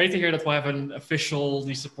way, great to hear that we'll have an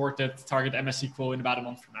officially supported target-mssql in about a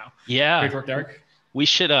month from now. Yeah. Great work, Derek. We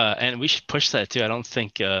should and we should push that too. I don't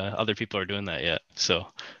think other people are doing that yet. So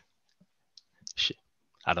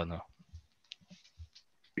I don't know.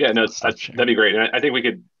 Yeah, no, that'd be great. And I think we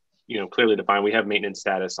could, clearly define. We have maintenance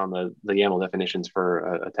status on the YAML definitions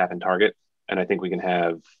for a tap and target, and I think we can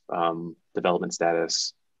have development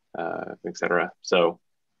status, et cetera. So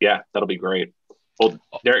yeah, that'll be great. Well,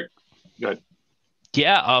 Derek, go ahead.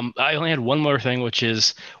 Yeah, I only had one more thing, which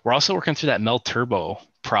is we're also working through that Mel Turbo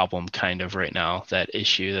problem kind of right now, that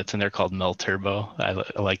issue that's in there called Mel Turbo.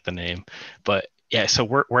 I like the name. But yeah, so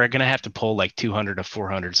we're going to have to pull like 200 to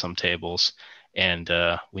 400 some tables, and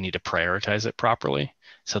we need to prioritize it properly.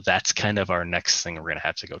 So that's kind of our next thing we're going to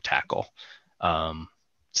have to go tackle.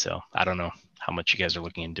 So I don't know how much you guys are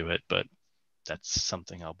looking into it, but that's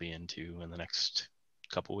something I'll be into in the next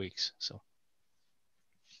couple weeks. So.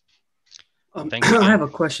 I have a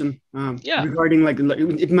question regarding like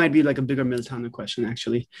it might be like a bigger Meltano question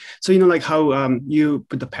actually. So like how you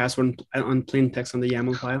put the password on plain text on the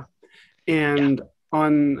YAML file, and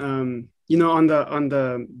on on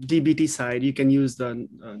the DBT side you can use the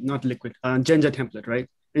not liquid Genja template, right?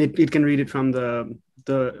 And it can read it from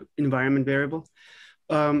the environment variable.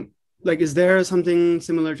 Like, is there something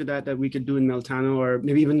similar to that we could do in Meltano, or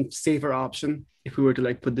maybe even safer option if we were to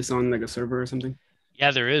like put this on like a server or something? Yeah,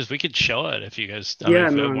 there is. We could show it if you guys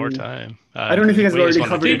have more time. I don't know if you guys already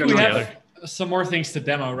covered it. I think we have some more things to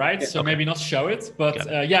demo, right? Yeah, so maybe not show it, but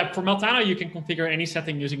for Meltano, you can configure any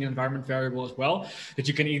setting using an environment variable as well, that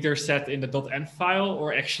you can either set in the .env file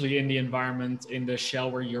or actually in the environment in the shell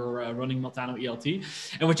where you're running Meltano ELT.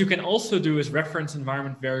 And what you can also do is reference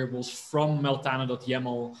environment variables from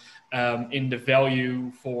meltano.yaml in the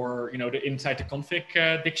value for, the inside the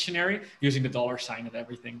config dictionary using the $sign and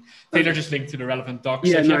everything. Taylor just linked to the relevant docs.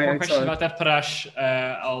 So if you have more questions about that, Parash,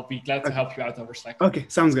 I'll be glad to help you out over Slack. Okay,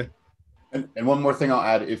 sounds good. And one more thing I'll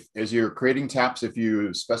add, as you're creating taps, if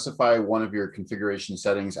you specify one of your configuration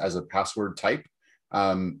settings as a password type,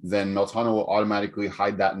 then Meltano will automatically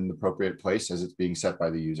hide that in the appropriate place as it's being set by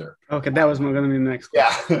the user. Okay, that was going to be the next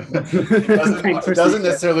question. Yeah, it doesn't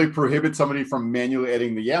necessarily prohibit somebody from manually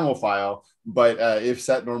editing the YAML file, but if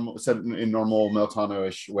set in normal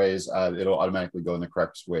Meltano-ish ways, it'll automatically go in the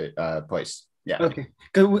correct place. Yeah. Okay.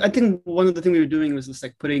 Because I think one of the things we were doing was just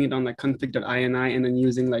like putting it on like config.ini and then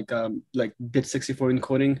using like bit64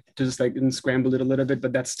 encoding to just like scramble it a little bit,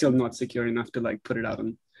 but that's still not secure enough to like put it out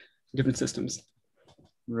on different systems.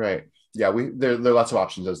 Right. Yeah. There are lots of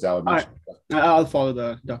options, as Douwe mentioned. Right. I'll follow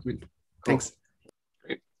the document. Cool. Thanks.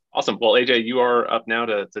 Great. Awesome. Well, AJ, you are up now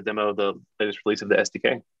to demo the latest release of the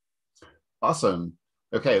SDK. Awesome.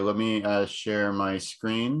 Okay. Let me share my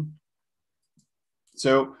screen.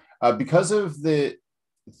 So because of the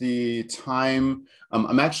time,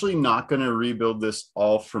 I'm actually not going to rebuild this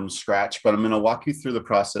all from scratch, but I'm going to walk you through the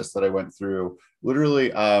process that I went through.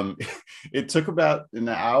 Literally, it took about an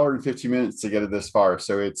hour and 50 minutes to get it this far.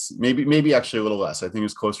 So it's maybe actually a little less. I think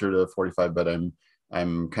it's closer to 45, but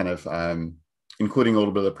I'm kind of including a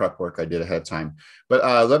little bit of the prep work I did ahead of time.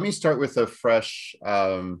 But let me start with a fresh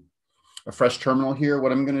terminal here.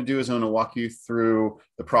 What I'm going to do is I'm going to walk you through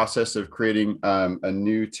the process of creating a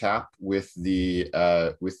new tap with the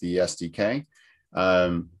SDK.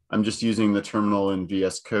 I'm just using the terminal in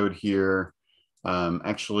VS Code here.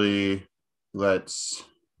 Actually, let's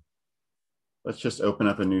just open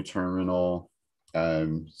up a new terminal.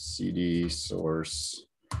 CD source.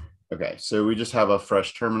 Okay, so we just have a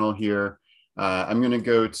fresh terminal here. I'm going to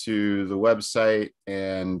go to the website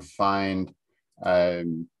and find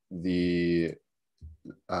the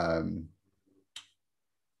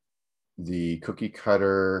cookie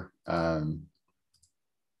cutter.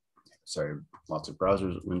 Sorry, lots of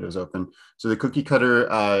browsers windows open. So the cookie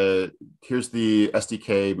cutter, here's the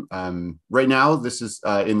SDK. Right now, this is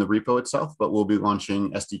in the repo itself, but we'll be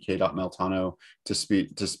launching sdk.meltano to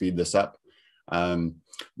speed this up.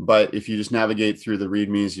 But if you just navigate through the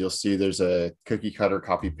readmes, you'll see there's a cookie cutter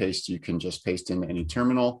copy paste. You can just paste in any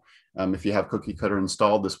terminal. If you have cookie cutter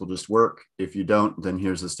installed, this will just work. If you don't, then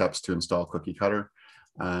here's the steps to install cookie cutter.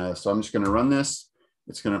 So I'm just going to run this.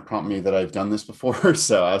 It's going to prompt me that I've done this before.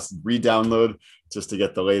 So I'll re-download just to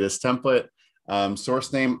get the latest template.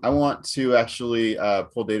 Source name, I want to actually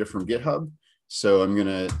pull data from GitHub. So I'm going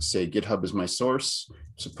to say GitHub is my source.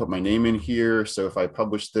 So put my name in here. So if I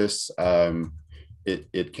publish this,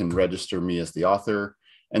 it can register me as the author.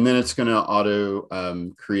 And then it's going to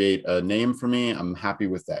auto create a name for me. I'm happy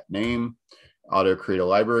with that name. Auto create a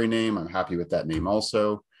library name. I'm happy with that name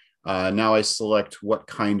also. Now I select what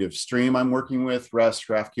kind of stream I'm working with, REST,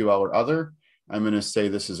 GraphQL, or other. I'm going to say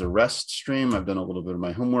this is a REST stream. I've done a little bit of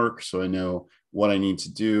my homework, so I know what I need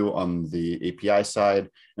to do on the API side.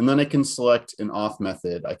 And then I can select an auth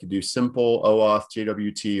method. I could do simple, OAuth,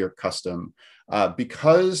 JWT, or custom.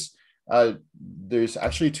 Because there's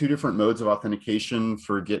actually two different modes of authentication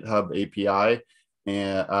for GitHub API.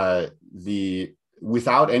 And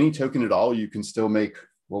without any token at all, you can still make,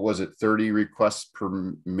 what was it, 30 requests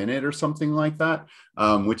per minute or something like that,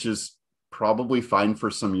 which is probably fine for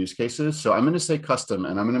some use cases. So I'm going to say custom,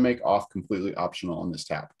 and I'm going to make auth completely optional on this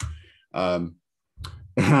tab.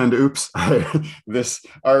 And oops, this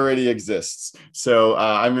already exists. So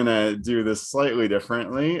I'm going to do this slightly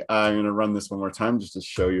differently. I'm going to run this one more time just to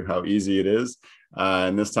show you how easy it is.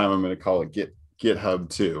 And this time I'm going to call it GitHub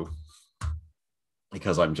 2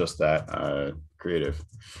 because I'm just that creative.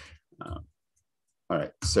 All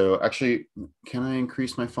right, so actually, can I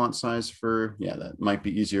increase my font size for, yeah, that might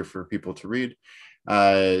be easier for people to read.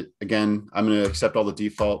 Again, I'm going to accept all the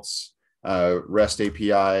defaults, REST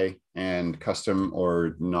API and custom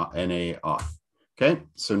or not NA auth. Okay,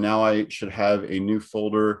 so now I should have a new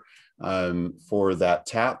folder for that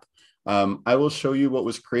tap. I will show you what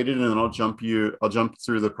was created, and then I'll jump through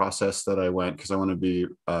the process that I went because I want to be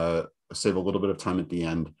save a little bit of time at the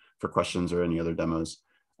end for questions or any other demos.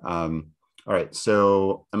 All right,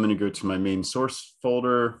 so I'm going to go to my main source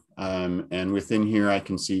folder, and within here I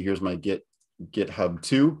can see here's my GitHub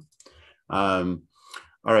 2.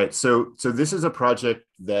 All right, so this is a project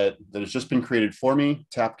that has just been created for me,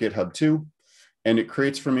 tap GitHub 2, and it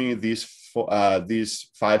creates for me these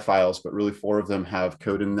 5 files, but really 4 of them have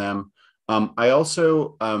code in them. I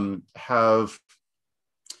also have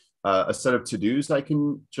a set of to-dos I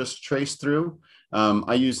can just trace through.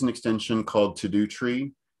 I use an extension called to-do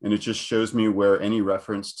tree, and it just shows me where any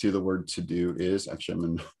reference to the word to do is.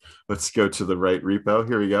 Actually, let's go to the right repo.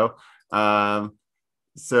 Here we go.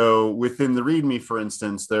 So within the README, for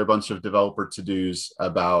instance, there are a bunch of developer to-dos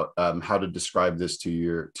about how to describe this to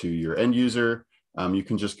your end user. You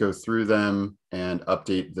can just go through them and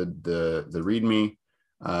update the README.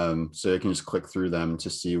 So I can just click through them to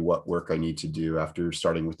see what work I need to do after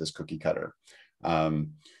starting with this cookie cutter.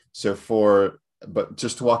 But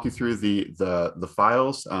just to walk you through the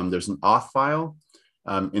files, there's an auth file.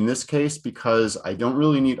 In this case, because I don't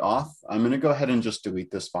really need auth, I'm going to go ahead and just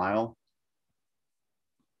delete this file.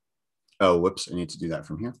 Oh, whoops, I need to do that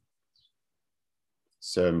from here.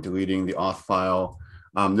 So I'm deleting the auth file.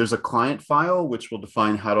 There's a client file, which will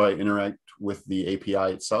define how do I interact with the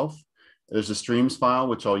API itself. There's a streams file,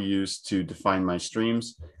 which I'll use to define my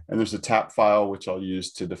streams. And there's a tap file, which I'll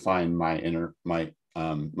use to define my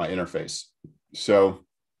interface. So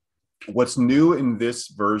what's new in this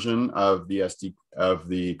version of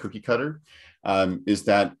the cookie cutter is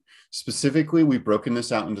that specifically we've broken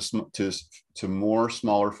this out into more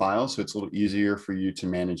smaller files, so it's a little easier for you to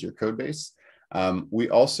manage your code base. We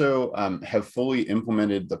also have fully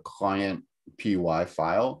implemented the client PY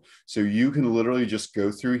file. So you can literally just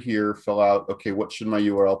go through here, fill out, okay, what should my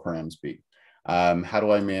URL params be? How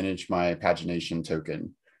do I manage my pagination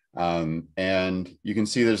token? And you can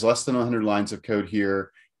see there's less than 100 lines of code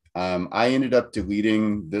here. I ended up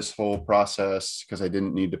deleting this whole process because I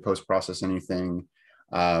didn't need to post-process anything.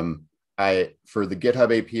 For the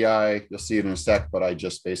GitHub API, you'll see it in a sec, but I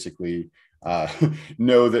just basically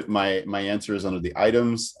know that my answer is under the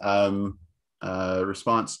items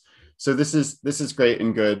response. So this is great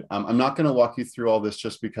and good. I'm not going to walk you through all this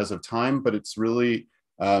just because of time, but it's really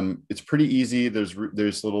it's pretty easy. There's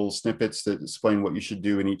little snippets that explain what you should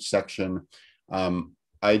do in each section.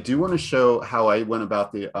 I do want to show how I went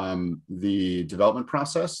about the development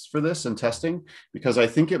process for this and testing, because I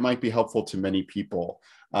think it might be helpful to many people.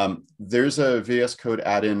 There's a VS Code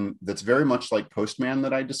add-in that's very much like Postman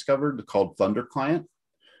that I discovered called Thunder Client.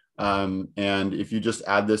 And if you just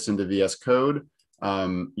add this into VS Code,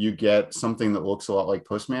 you get something that looks a lot like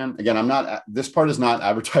Postman. Again, this part is not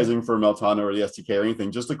advertising for Meltano or the SDK or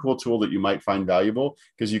anything, just a cool tool that you might find valuable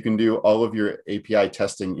because you can do all of your API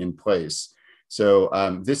testing in place. So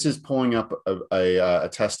this is pulling up a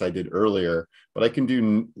test I did earlier, but I can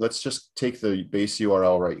do, let's just take the base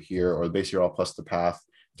URL right here, or the base URL plus the path,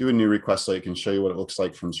 do a new request so I can show you what it looks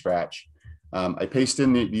like from scratch. I paste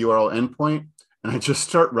in the URL endpoint and I just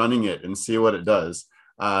start running it and see what it does.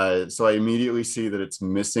 So I immediately see that it's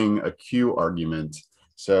missing a Q argument.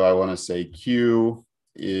 So I want to say Q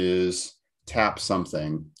is tap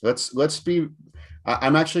something.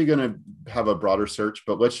 I'm actually going to have a broader search,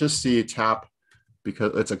 but let's just see tap,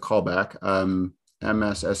 because it's a callback,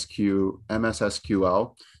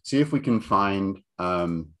 MSSQL. See if we can find,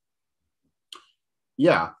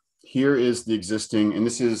 yeah, here is the existing, and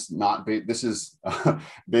this is not, this is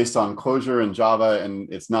based on Clojure and Java, and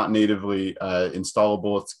it's not natively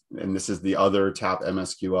installable. And this is the other tap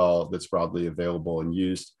MSQL that's broadly available and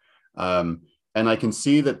used. And I can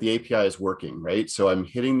see that the API is working, right? So I'm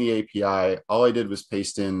hitting the API. All I did was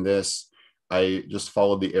paste in this. I just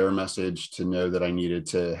followed the error message to know that I needed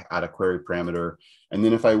to add a query parameter. And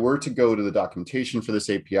then if I were to go to the documentation for this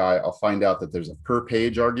API, I'll find out that there's a per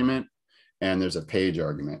page argument and there's a page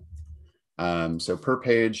argument. So per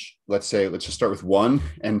page, let's just start with 1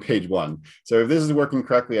 and page 1. So if this is working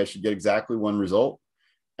correctly, I should get exactly 1 result.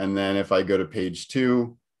 And then if I go to page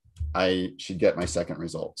 2, I should get my second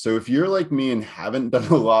result. So if you're like me and haven't done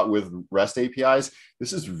a lot with REST APIs,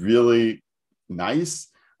 this is really nice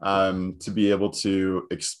to be able to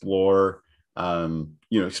explore,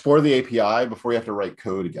 explore the API before you have to write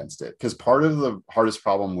code against it. Because part of the hardest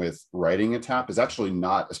problem with writing a tap is actually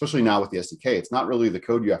not, especially now with the SDK, it's not really the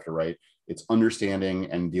code you have to write. It's understanding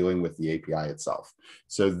and dealing with the API itself.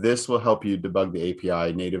 So this will help you debug the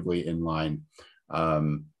API natively in line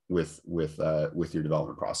with your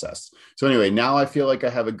development process. So anyway, now I feel like I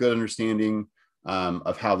have a good understanding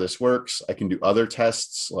of how this works. I can do other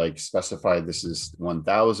tests, like specify this is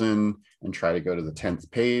 1000 and try to go to the 10th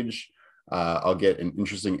page. I'll get an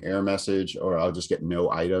interesting error message, or I'll just get no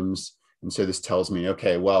items. And so this tells me,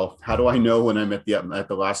 okay, well, how do I know when I'm at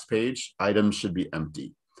the last page? Items should be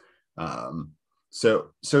empty.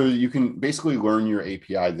 So you can basically learn your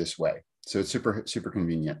API this way. So it's super, super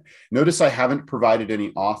convenient. Notice I haven't provided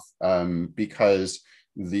any auth because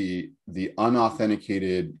the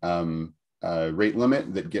unauthenticated rate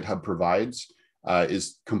limit that GitHub provides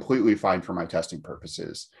is completely fine for my testing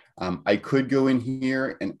purposes. I could go in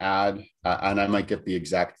here and add, and I might get the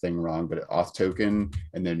exact thing wrong, but auth token,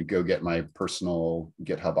 and then go get my personal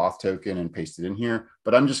GitHub auth token and paste it in here.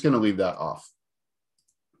 But I'm just going to leave that off.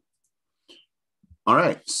 All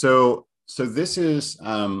right, so this is,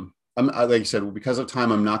 like I said, because of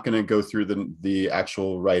time, I'm not going to go through the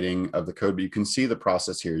actual writing of the code, but you can see the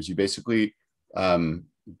process here is you basically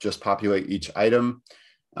just populate each item.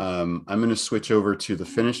 I'm going to switch over to the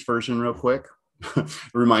finished version real quick,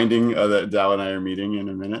 reminding that Douwe and I are meeting in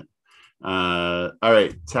a minute. All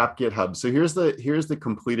right, tap GitHub. So here's the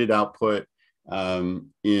completed output.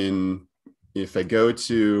 If I go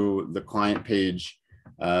to the client page,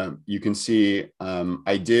 you can see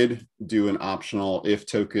I did do an optional if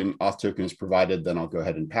auth token is provided, then I'll go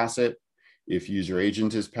ahead and pass it. If user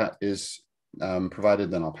agent is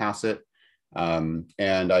provided, then I'll pass it.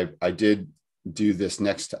 And I did do this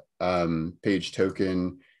next page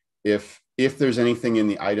token. If there's anything in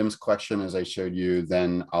the items collection, as I showed you,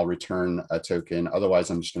 then I'll return a token. Otherwise,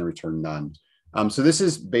 I'm just going to return none. So this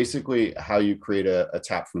is basically how you create a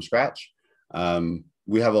tap from scratch.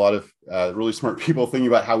 We have a lot of really smart people thinking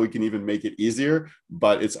about how we can even make it easier,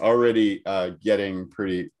 but it's already getting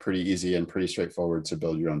pretty easy and pretty straightforward to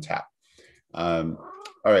build your own tap. All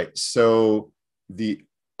right, so the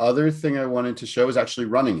other thing I wanted to show is actually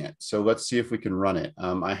running it. So let's see if we can run it.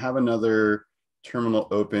 I have another terminal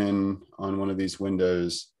open on one of these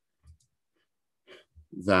windows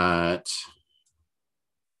that,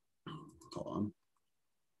 hold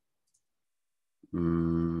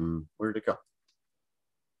on. Where'd it go?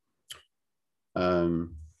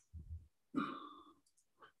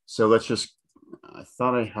 So let's just, I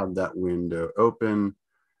thought I had that window open,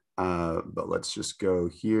 but let's just go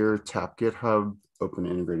here, tap GitHub, open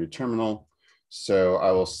integrated terminal. So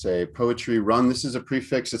I will say poetry run. This is a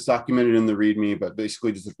prefix. It's documented in the README, but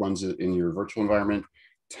basically just runs it in your virtual environment.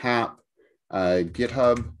 Tap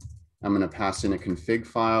GitHub. I'm going to pass in a config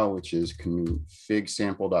file, which is config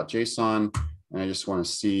sample.json. And I just want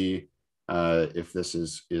to see if this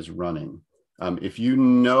is running. If you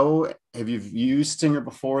know, have you used Stinger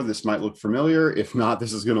before? This might look familiar. If not,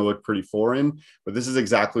 this is going to look pretty foreign, but this is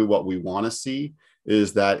exactly what we want to see,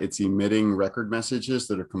 is that it's emitting record messages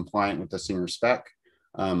that are compliant with the Stinger spec.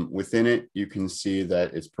 Within it, you can see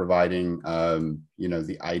that it's providing,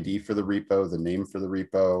 the ID for the repo, the name for the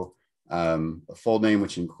repo, a full name,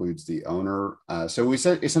 which includes the owner. So we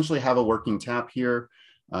essentially have a working tap here,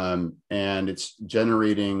 and it's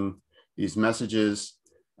generating these messages.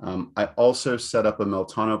 I also set up a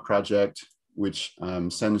Meltano project, which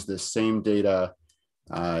sends this same data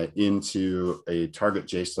into a target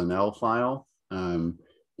JSONL file. And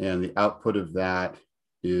the output of that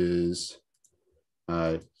is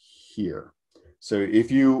here. So if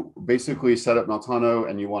you basically set up Meltano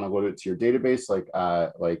and you want to load it to your database,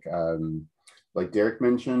 like Derek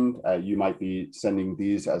mentioned, you might be sending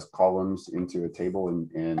these as columns into a table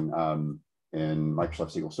in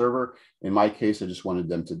Microsoft SQL Server. In my case, I just wanted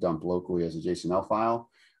them to dump locally as a JSONL file.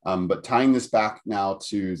 But tying this back now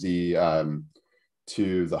to the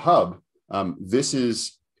hub, this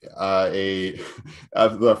is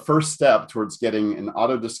the first step towards getting an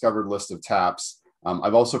auto-discovered list of taps.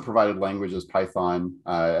 I've also provided language as Python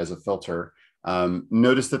as a filter.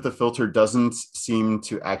 Notice that the filter doesn't seem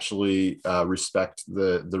to actually respect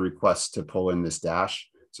the request to pull in this dash.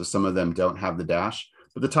 So some of them don't have the dash.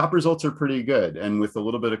 But the top results are pretty good. And with a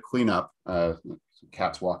little bit of cleanup,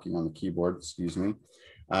 cat's walking on the keyboard, excuse me.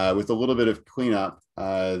 With a little bit of cleanup,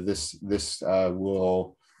 this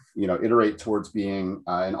will iterate towards being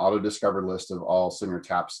an auto-discovered list of all Stinger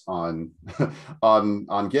taps on, on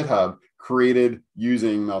GitHub, created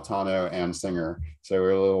using Meltano and Stinger. So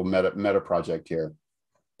we're a little meta project here.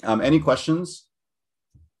 Any questions?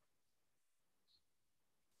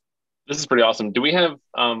 This is pretty awesome. Do we have...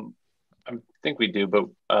 I think we do, but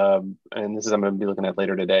and this is I'm going to be looking at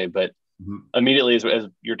later today. But immediately as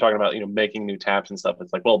you're talking about, making new taps and stuff,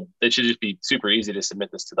 it's like, well, it should just be super easy to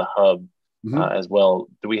submit this to the hub as well.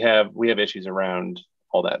 Do we have issues around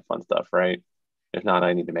all that fun stuff, right? If not,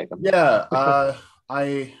 I need to make them. Yeah,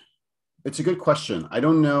 it's a good question. I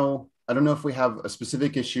don't know if we have a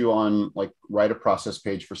specific issue on like write a process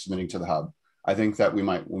page for submitting to the hub. I think that we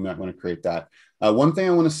might want to create that. One thing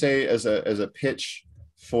I want to say as a pitch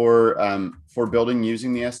for building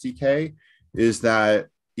using the SDK is that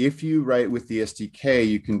if you write with the SDK,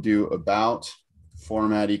 you can do about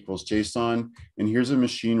format equals JSON. And here's a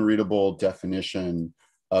machine readable definition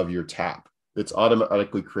of your tap that's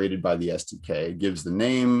automatically created by the SDK. It gives the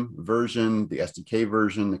name, version, the SDK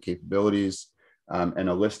version, the capabilities, and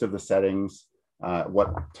a list of the settings,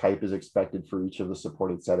 what type is expected for each of the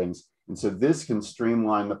supported settings. And so this can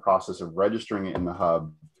streamline the process of registering it in the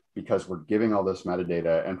hub, because we're giving all this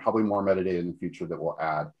metadata and probably more metadata in the future that we'll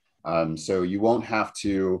add. So you won't have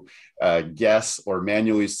to guess or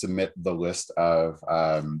manually submit the list of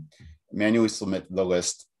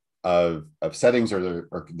settings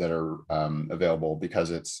that are available,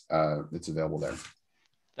 because it's available there.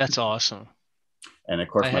 That's awesome. And of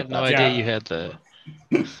course, I had no idea you had the.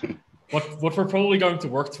 What we're probably going to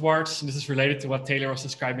work towards, and this is related to what Taylor was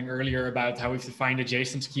describing earlier about how we've defined a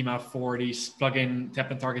JSON schema for these plugin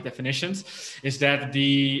tap and target definitions, is that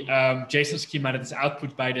the JSON schema that is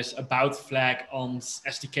output by this about flag on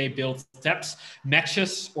SDK build tabs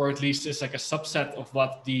matches, or at least is like a subset of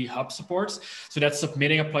what the hub supports. So that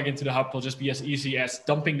submitting a plugin to the hub will just be as easy as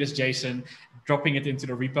dumping this JSON, dropping it into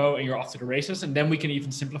the repo, and you're off to the races. And then we can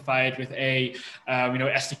even simplify it with a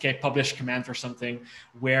SDK publish command or something,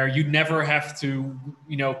 where you never have to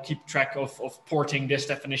keep track of porting this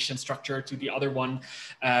definition structure to the other one,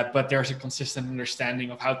 but there's a consistent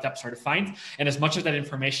understanding of how tabs are defined. And as much of that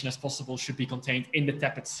information as possible should be contained in the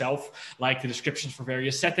tab itself, like the descriptions for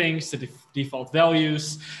various settings, the default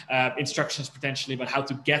values, instructions potentially about how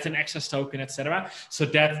to get an access token, etc., so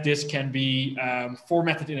that this can be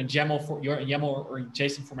formatted in a YAML or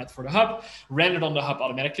JSON format for the hub, rendered on the hub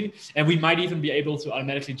automatically. And we might even be able to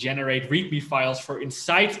automatically generate README files for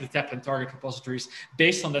inside the tap and target repositories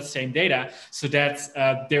based on that same data, so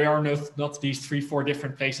that there are not these 3-4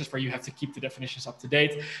 different places where you have to keep the definitions up to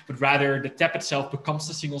date, but rather the tab itself becomes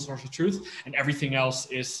the single source of truth and everything else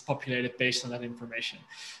is populated based on that information.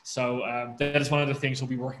 So that is one of the things we'll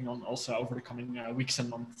be working on also over the coming weeks and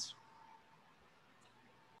months.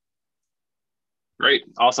 Great,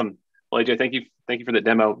 awesome. Well, AJ, thank you for the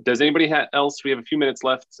demo. Does anybody else? We have a few minutes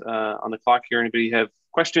left on the clock here. Anybody have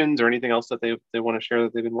questions or anything else that they want to share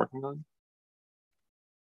that they've been working on?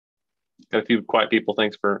 Got a few quiet people.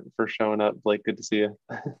 Thanks for showing up, Blake. Good to see you.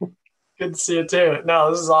 Good to see you too.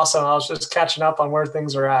 No, this is awesome. I was just catching up on where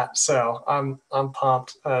things are at, so I'm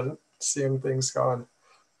pumped seeing things going.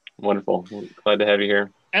 Wonderful. Glad to have you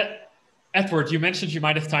here. Edward, you mentioned you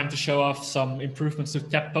might have time to show off some improvements to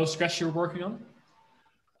tap Postgres you're working on.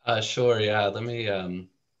 Sure, yeah. Let me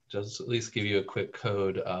just at least give you a quick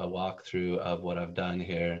code walkthrough of what I've done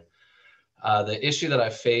here. The issue that I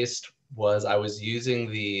faced was I was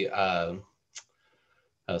using the, oh,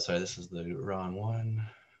 sorry, this is the wrong one.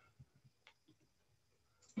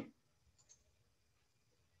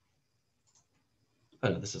 Oh,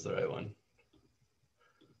 no, this is the right one.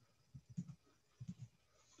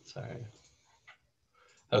 Sorry.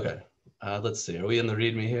 Okay, let's see. Are we in the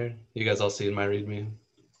README here? You guys all seeing my README?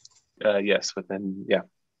 Yes, within, yeah.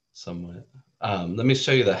 Somewhat. Let me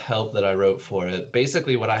show you the help that I wrote for it.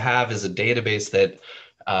 Basically, what I have is a database that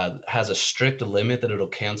has a strict limit that it'll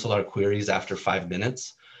cancel our queries after 5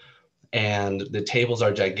 minutes. And the tables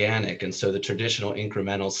are gigantic. And so the traditional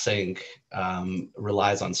incremental sync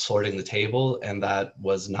relies on sorting the table, and that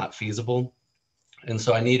was not feasible. And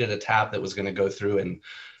so I needed a tap that was going to go through and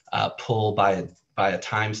pull by a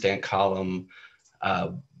timestamp column,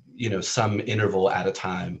 some interval at a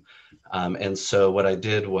time. And so what I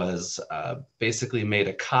did was basically made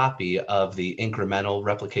a copy of the incremental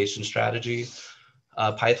replication strategy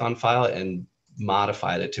Python file and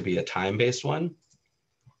modified it to be a time-based one.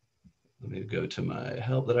 Let me go to my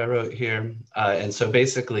help that I wrote here. And so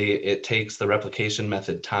basically it takes the replication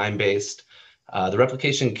method time-based. The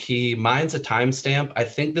replication key, mine's a timestamp. I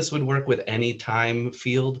think this would work with any time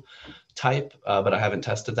field type, but I haven't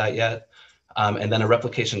tested that yet. And then a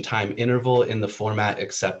replication time interval in the format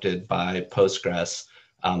accepted by Postgres,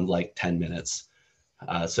 like 10 minutes.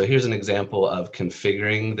 So here's an example of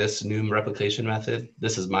configuring this new replication method.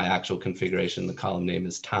 This is my actual configuration. The column name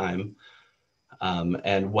is time.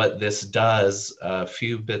 And what this does, a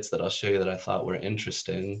few bits that I'll show you that I thought were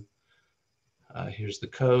interesting. Here's the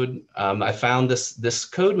code. I found this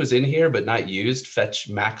code was in here, but not used, fetch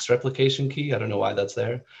max replication key. I don't know why that's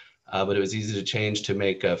there. But it was easy to change to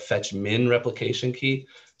make a fetch min replication key.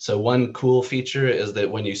 So one cool feature is that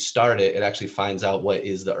when you start it, it actually finds out what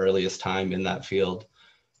is the earliest time in that field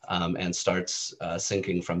and starts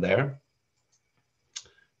syncing from there.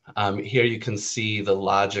 Here you can see the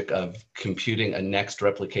logic of computing a next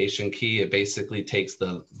replication key. It basically takes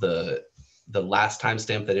the last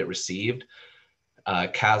timestamp that it received,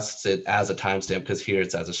 casts it as a timestamp because here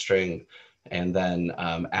it's as a string, and then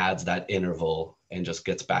adds that interval and just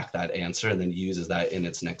gets back that answer and then uses that in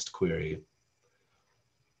its next query.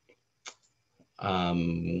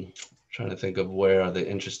 Trying to think of where are the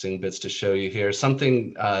interesting bits to show you here.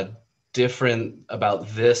 Something different about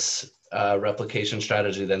this replication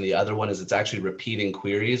strategy than the other one is it's actually repeating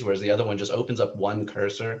queries, whereas the other one just opens up one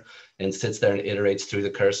cursor and sits there and iterates through the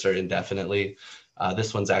cursor indefinitely.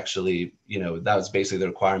 This one's actually, that was basically the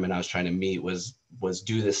requirement I was trying to meet was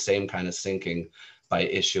do this same kind of syncing by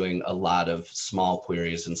issuing a lot of small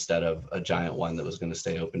queries instead of a giant one that was going to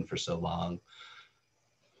stay open for so long.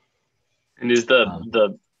 And is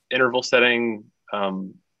the interval setting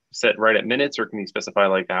set right at minutes, or can you specify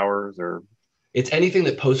like hours or? It's anything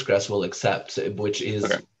that Postgres will accept, which is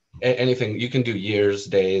anything. You can do years,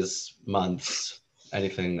 days, months,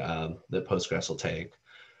 anything that Postgres will take.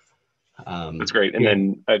 That's great. And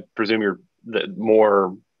then I presume the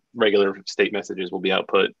more regular state messages will be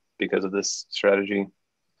output because of this strategy.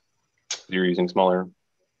 You're using smaller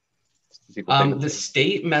the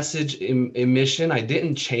state message emission, I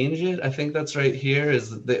didn't change it. I think that's right here.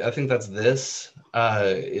 I think that's this.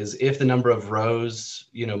 Is if the number of rows,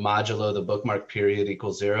 modulo the bookmark period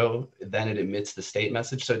equals 0, then it emits the state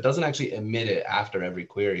message. So it doesn't actually emit it after every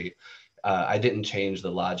query. I didn't change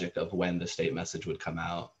the logic of when the state message would come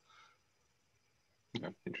out. Okay,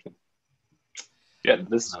 interesting. Yeah,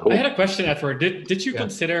 this is cool. I had a question, Edward. Did you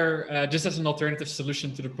consider, just as an alternative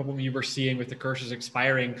solution to the problem you were seeing with the cursors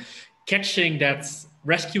expiring, catching that,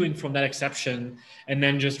 rescuing from that exception, and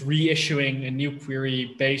then just reissuing a new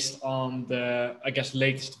query based on the, I guess,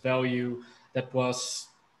 latest value that was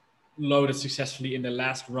loaded successfully in the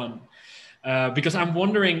last run? Because I'm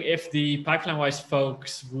wondering if the pipeline-wise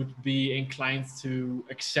folks would be inclined to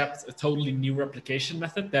accept a totally new replication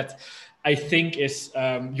method that I think is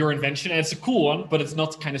your invention. And it's a cool one, but it's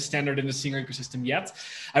not kind of standard in the Singer ecosystem yet.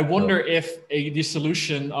 I wonder if the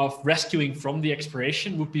solution of rescuing from the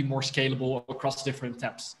expiration would be more scalable across different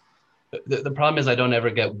tabs. The problem is I don't ever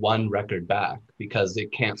get one record back because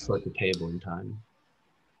it can't sort the table in time.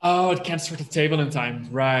 Oh, it can't sort the table in time.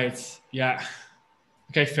 Right. Yeah.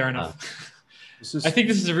 Okay, fair enough. I think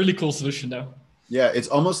this is a really cool solution, though. Yeah, it's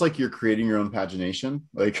almost like you're creating your own pagination.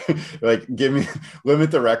 Like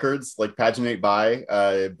limit the records, like paginate by,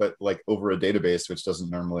 but like over a database, which doesn't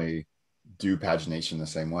normally do pagination the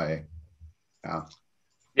same way.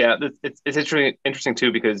 Yeah, it's interesting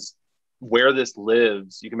too, because where this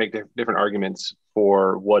lives, you can make different arguments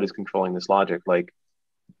for what is controlling this logic. Like,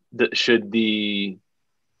 should the,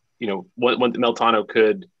 what the Meltano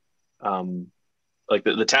could, like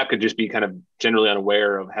the tap could just be kind of generally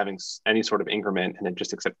unaware of having any sort of increment and then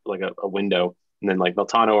just accept like a window. And then like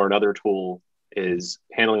Meltano or another tool is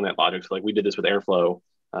handling that logic. So like we did this with Airflow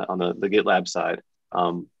on the GitLab side.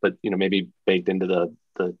 But maybe baked into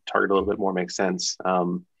the target a little bit more makes sense.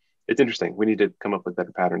 It's interesting. We need to come up with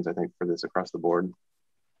better patterns, I think, for this across the board.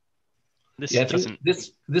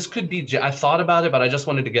 This could be, I thought about it, but I just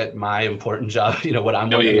wanted to get my important job, what I'm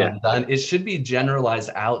working on done. It should be generalized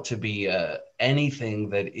out to be anything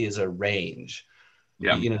that is a range.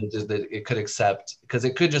 Yeah. Just that it could accept, because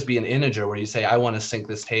it could just be an integer where you say, I want to sync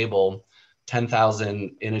this table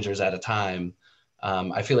 10,000 integers at a time.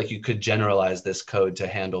 I feel like you could generalize this code to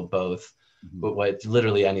handle both, but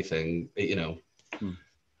literally anything,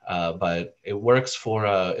 but it works for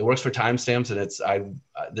timestamps, and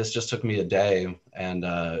this just took me a day, and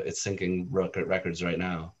it's syncing records right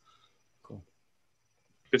now. Cool,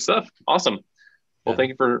 good stuff. Awesome. Well, thank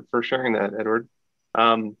you for sharing that, Edward.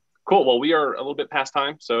 Cool. Well, we are a little bit past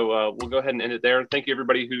time, so we'll go ahead and end it there. Thank you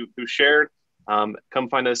everybody who shared. Come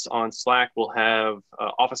find us on Slack. We'll have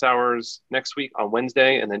office hours next week on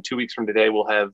Wednesday, and then 2 weeks from today we'll have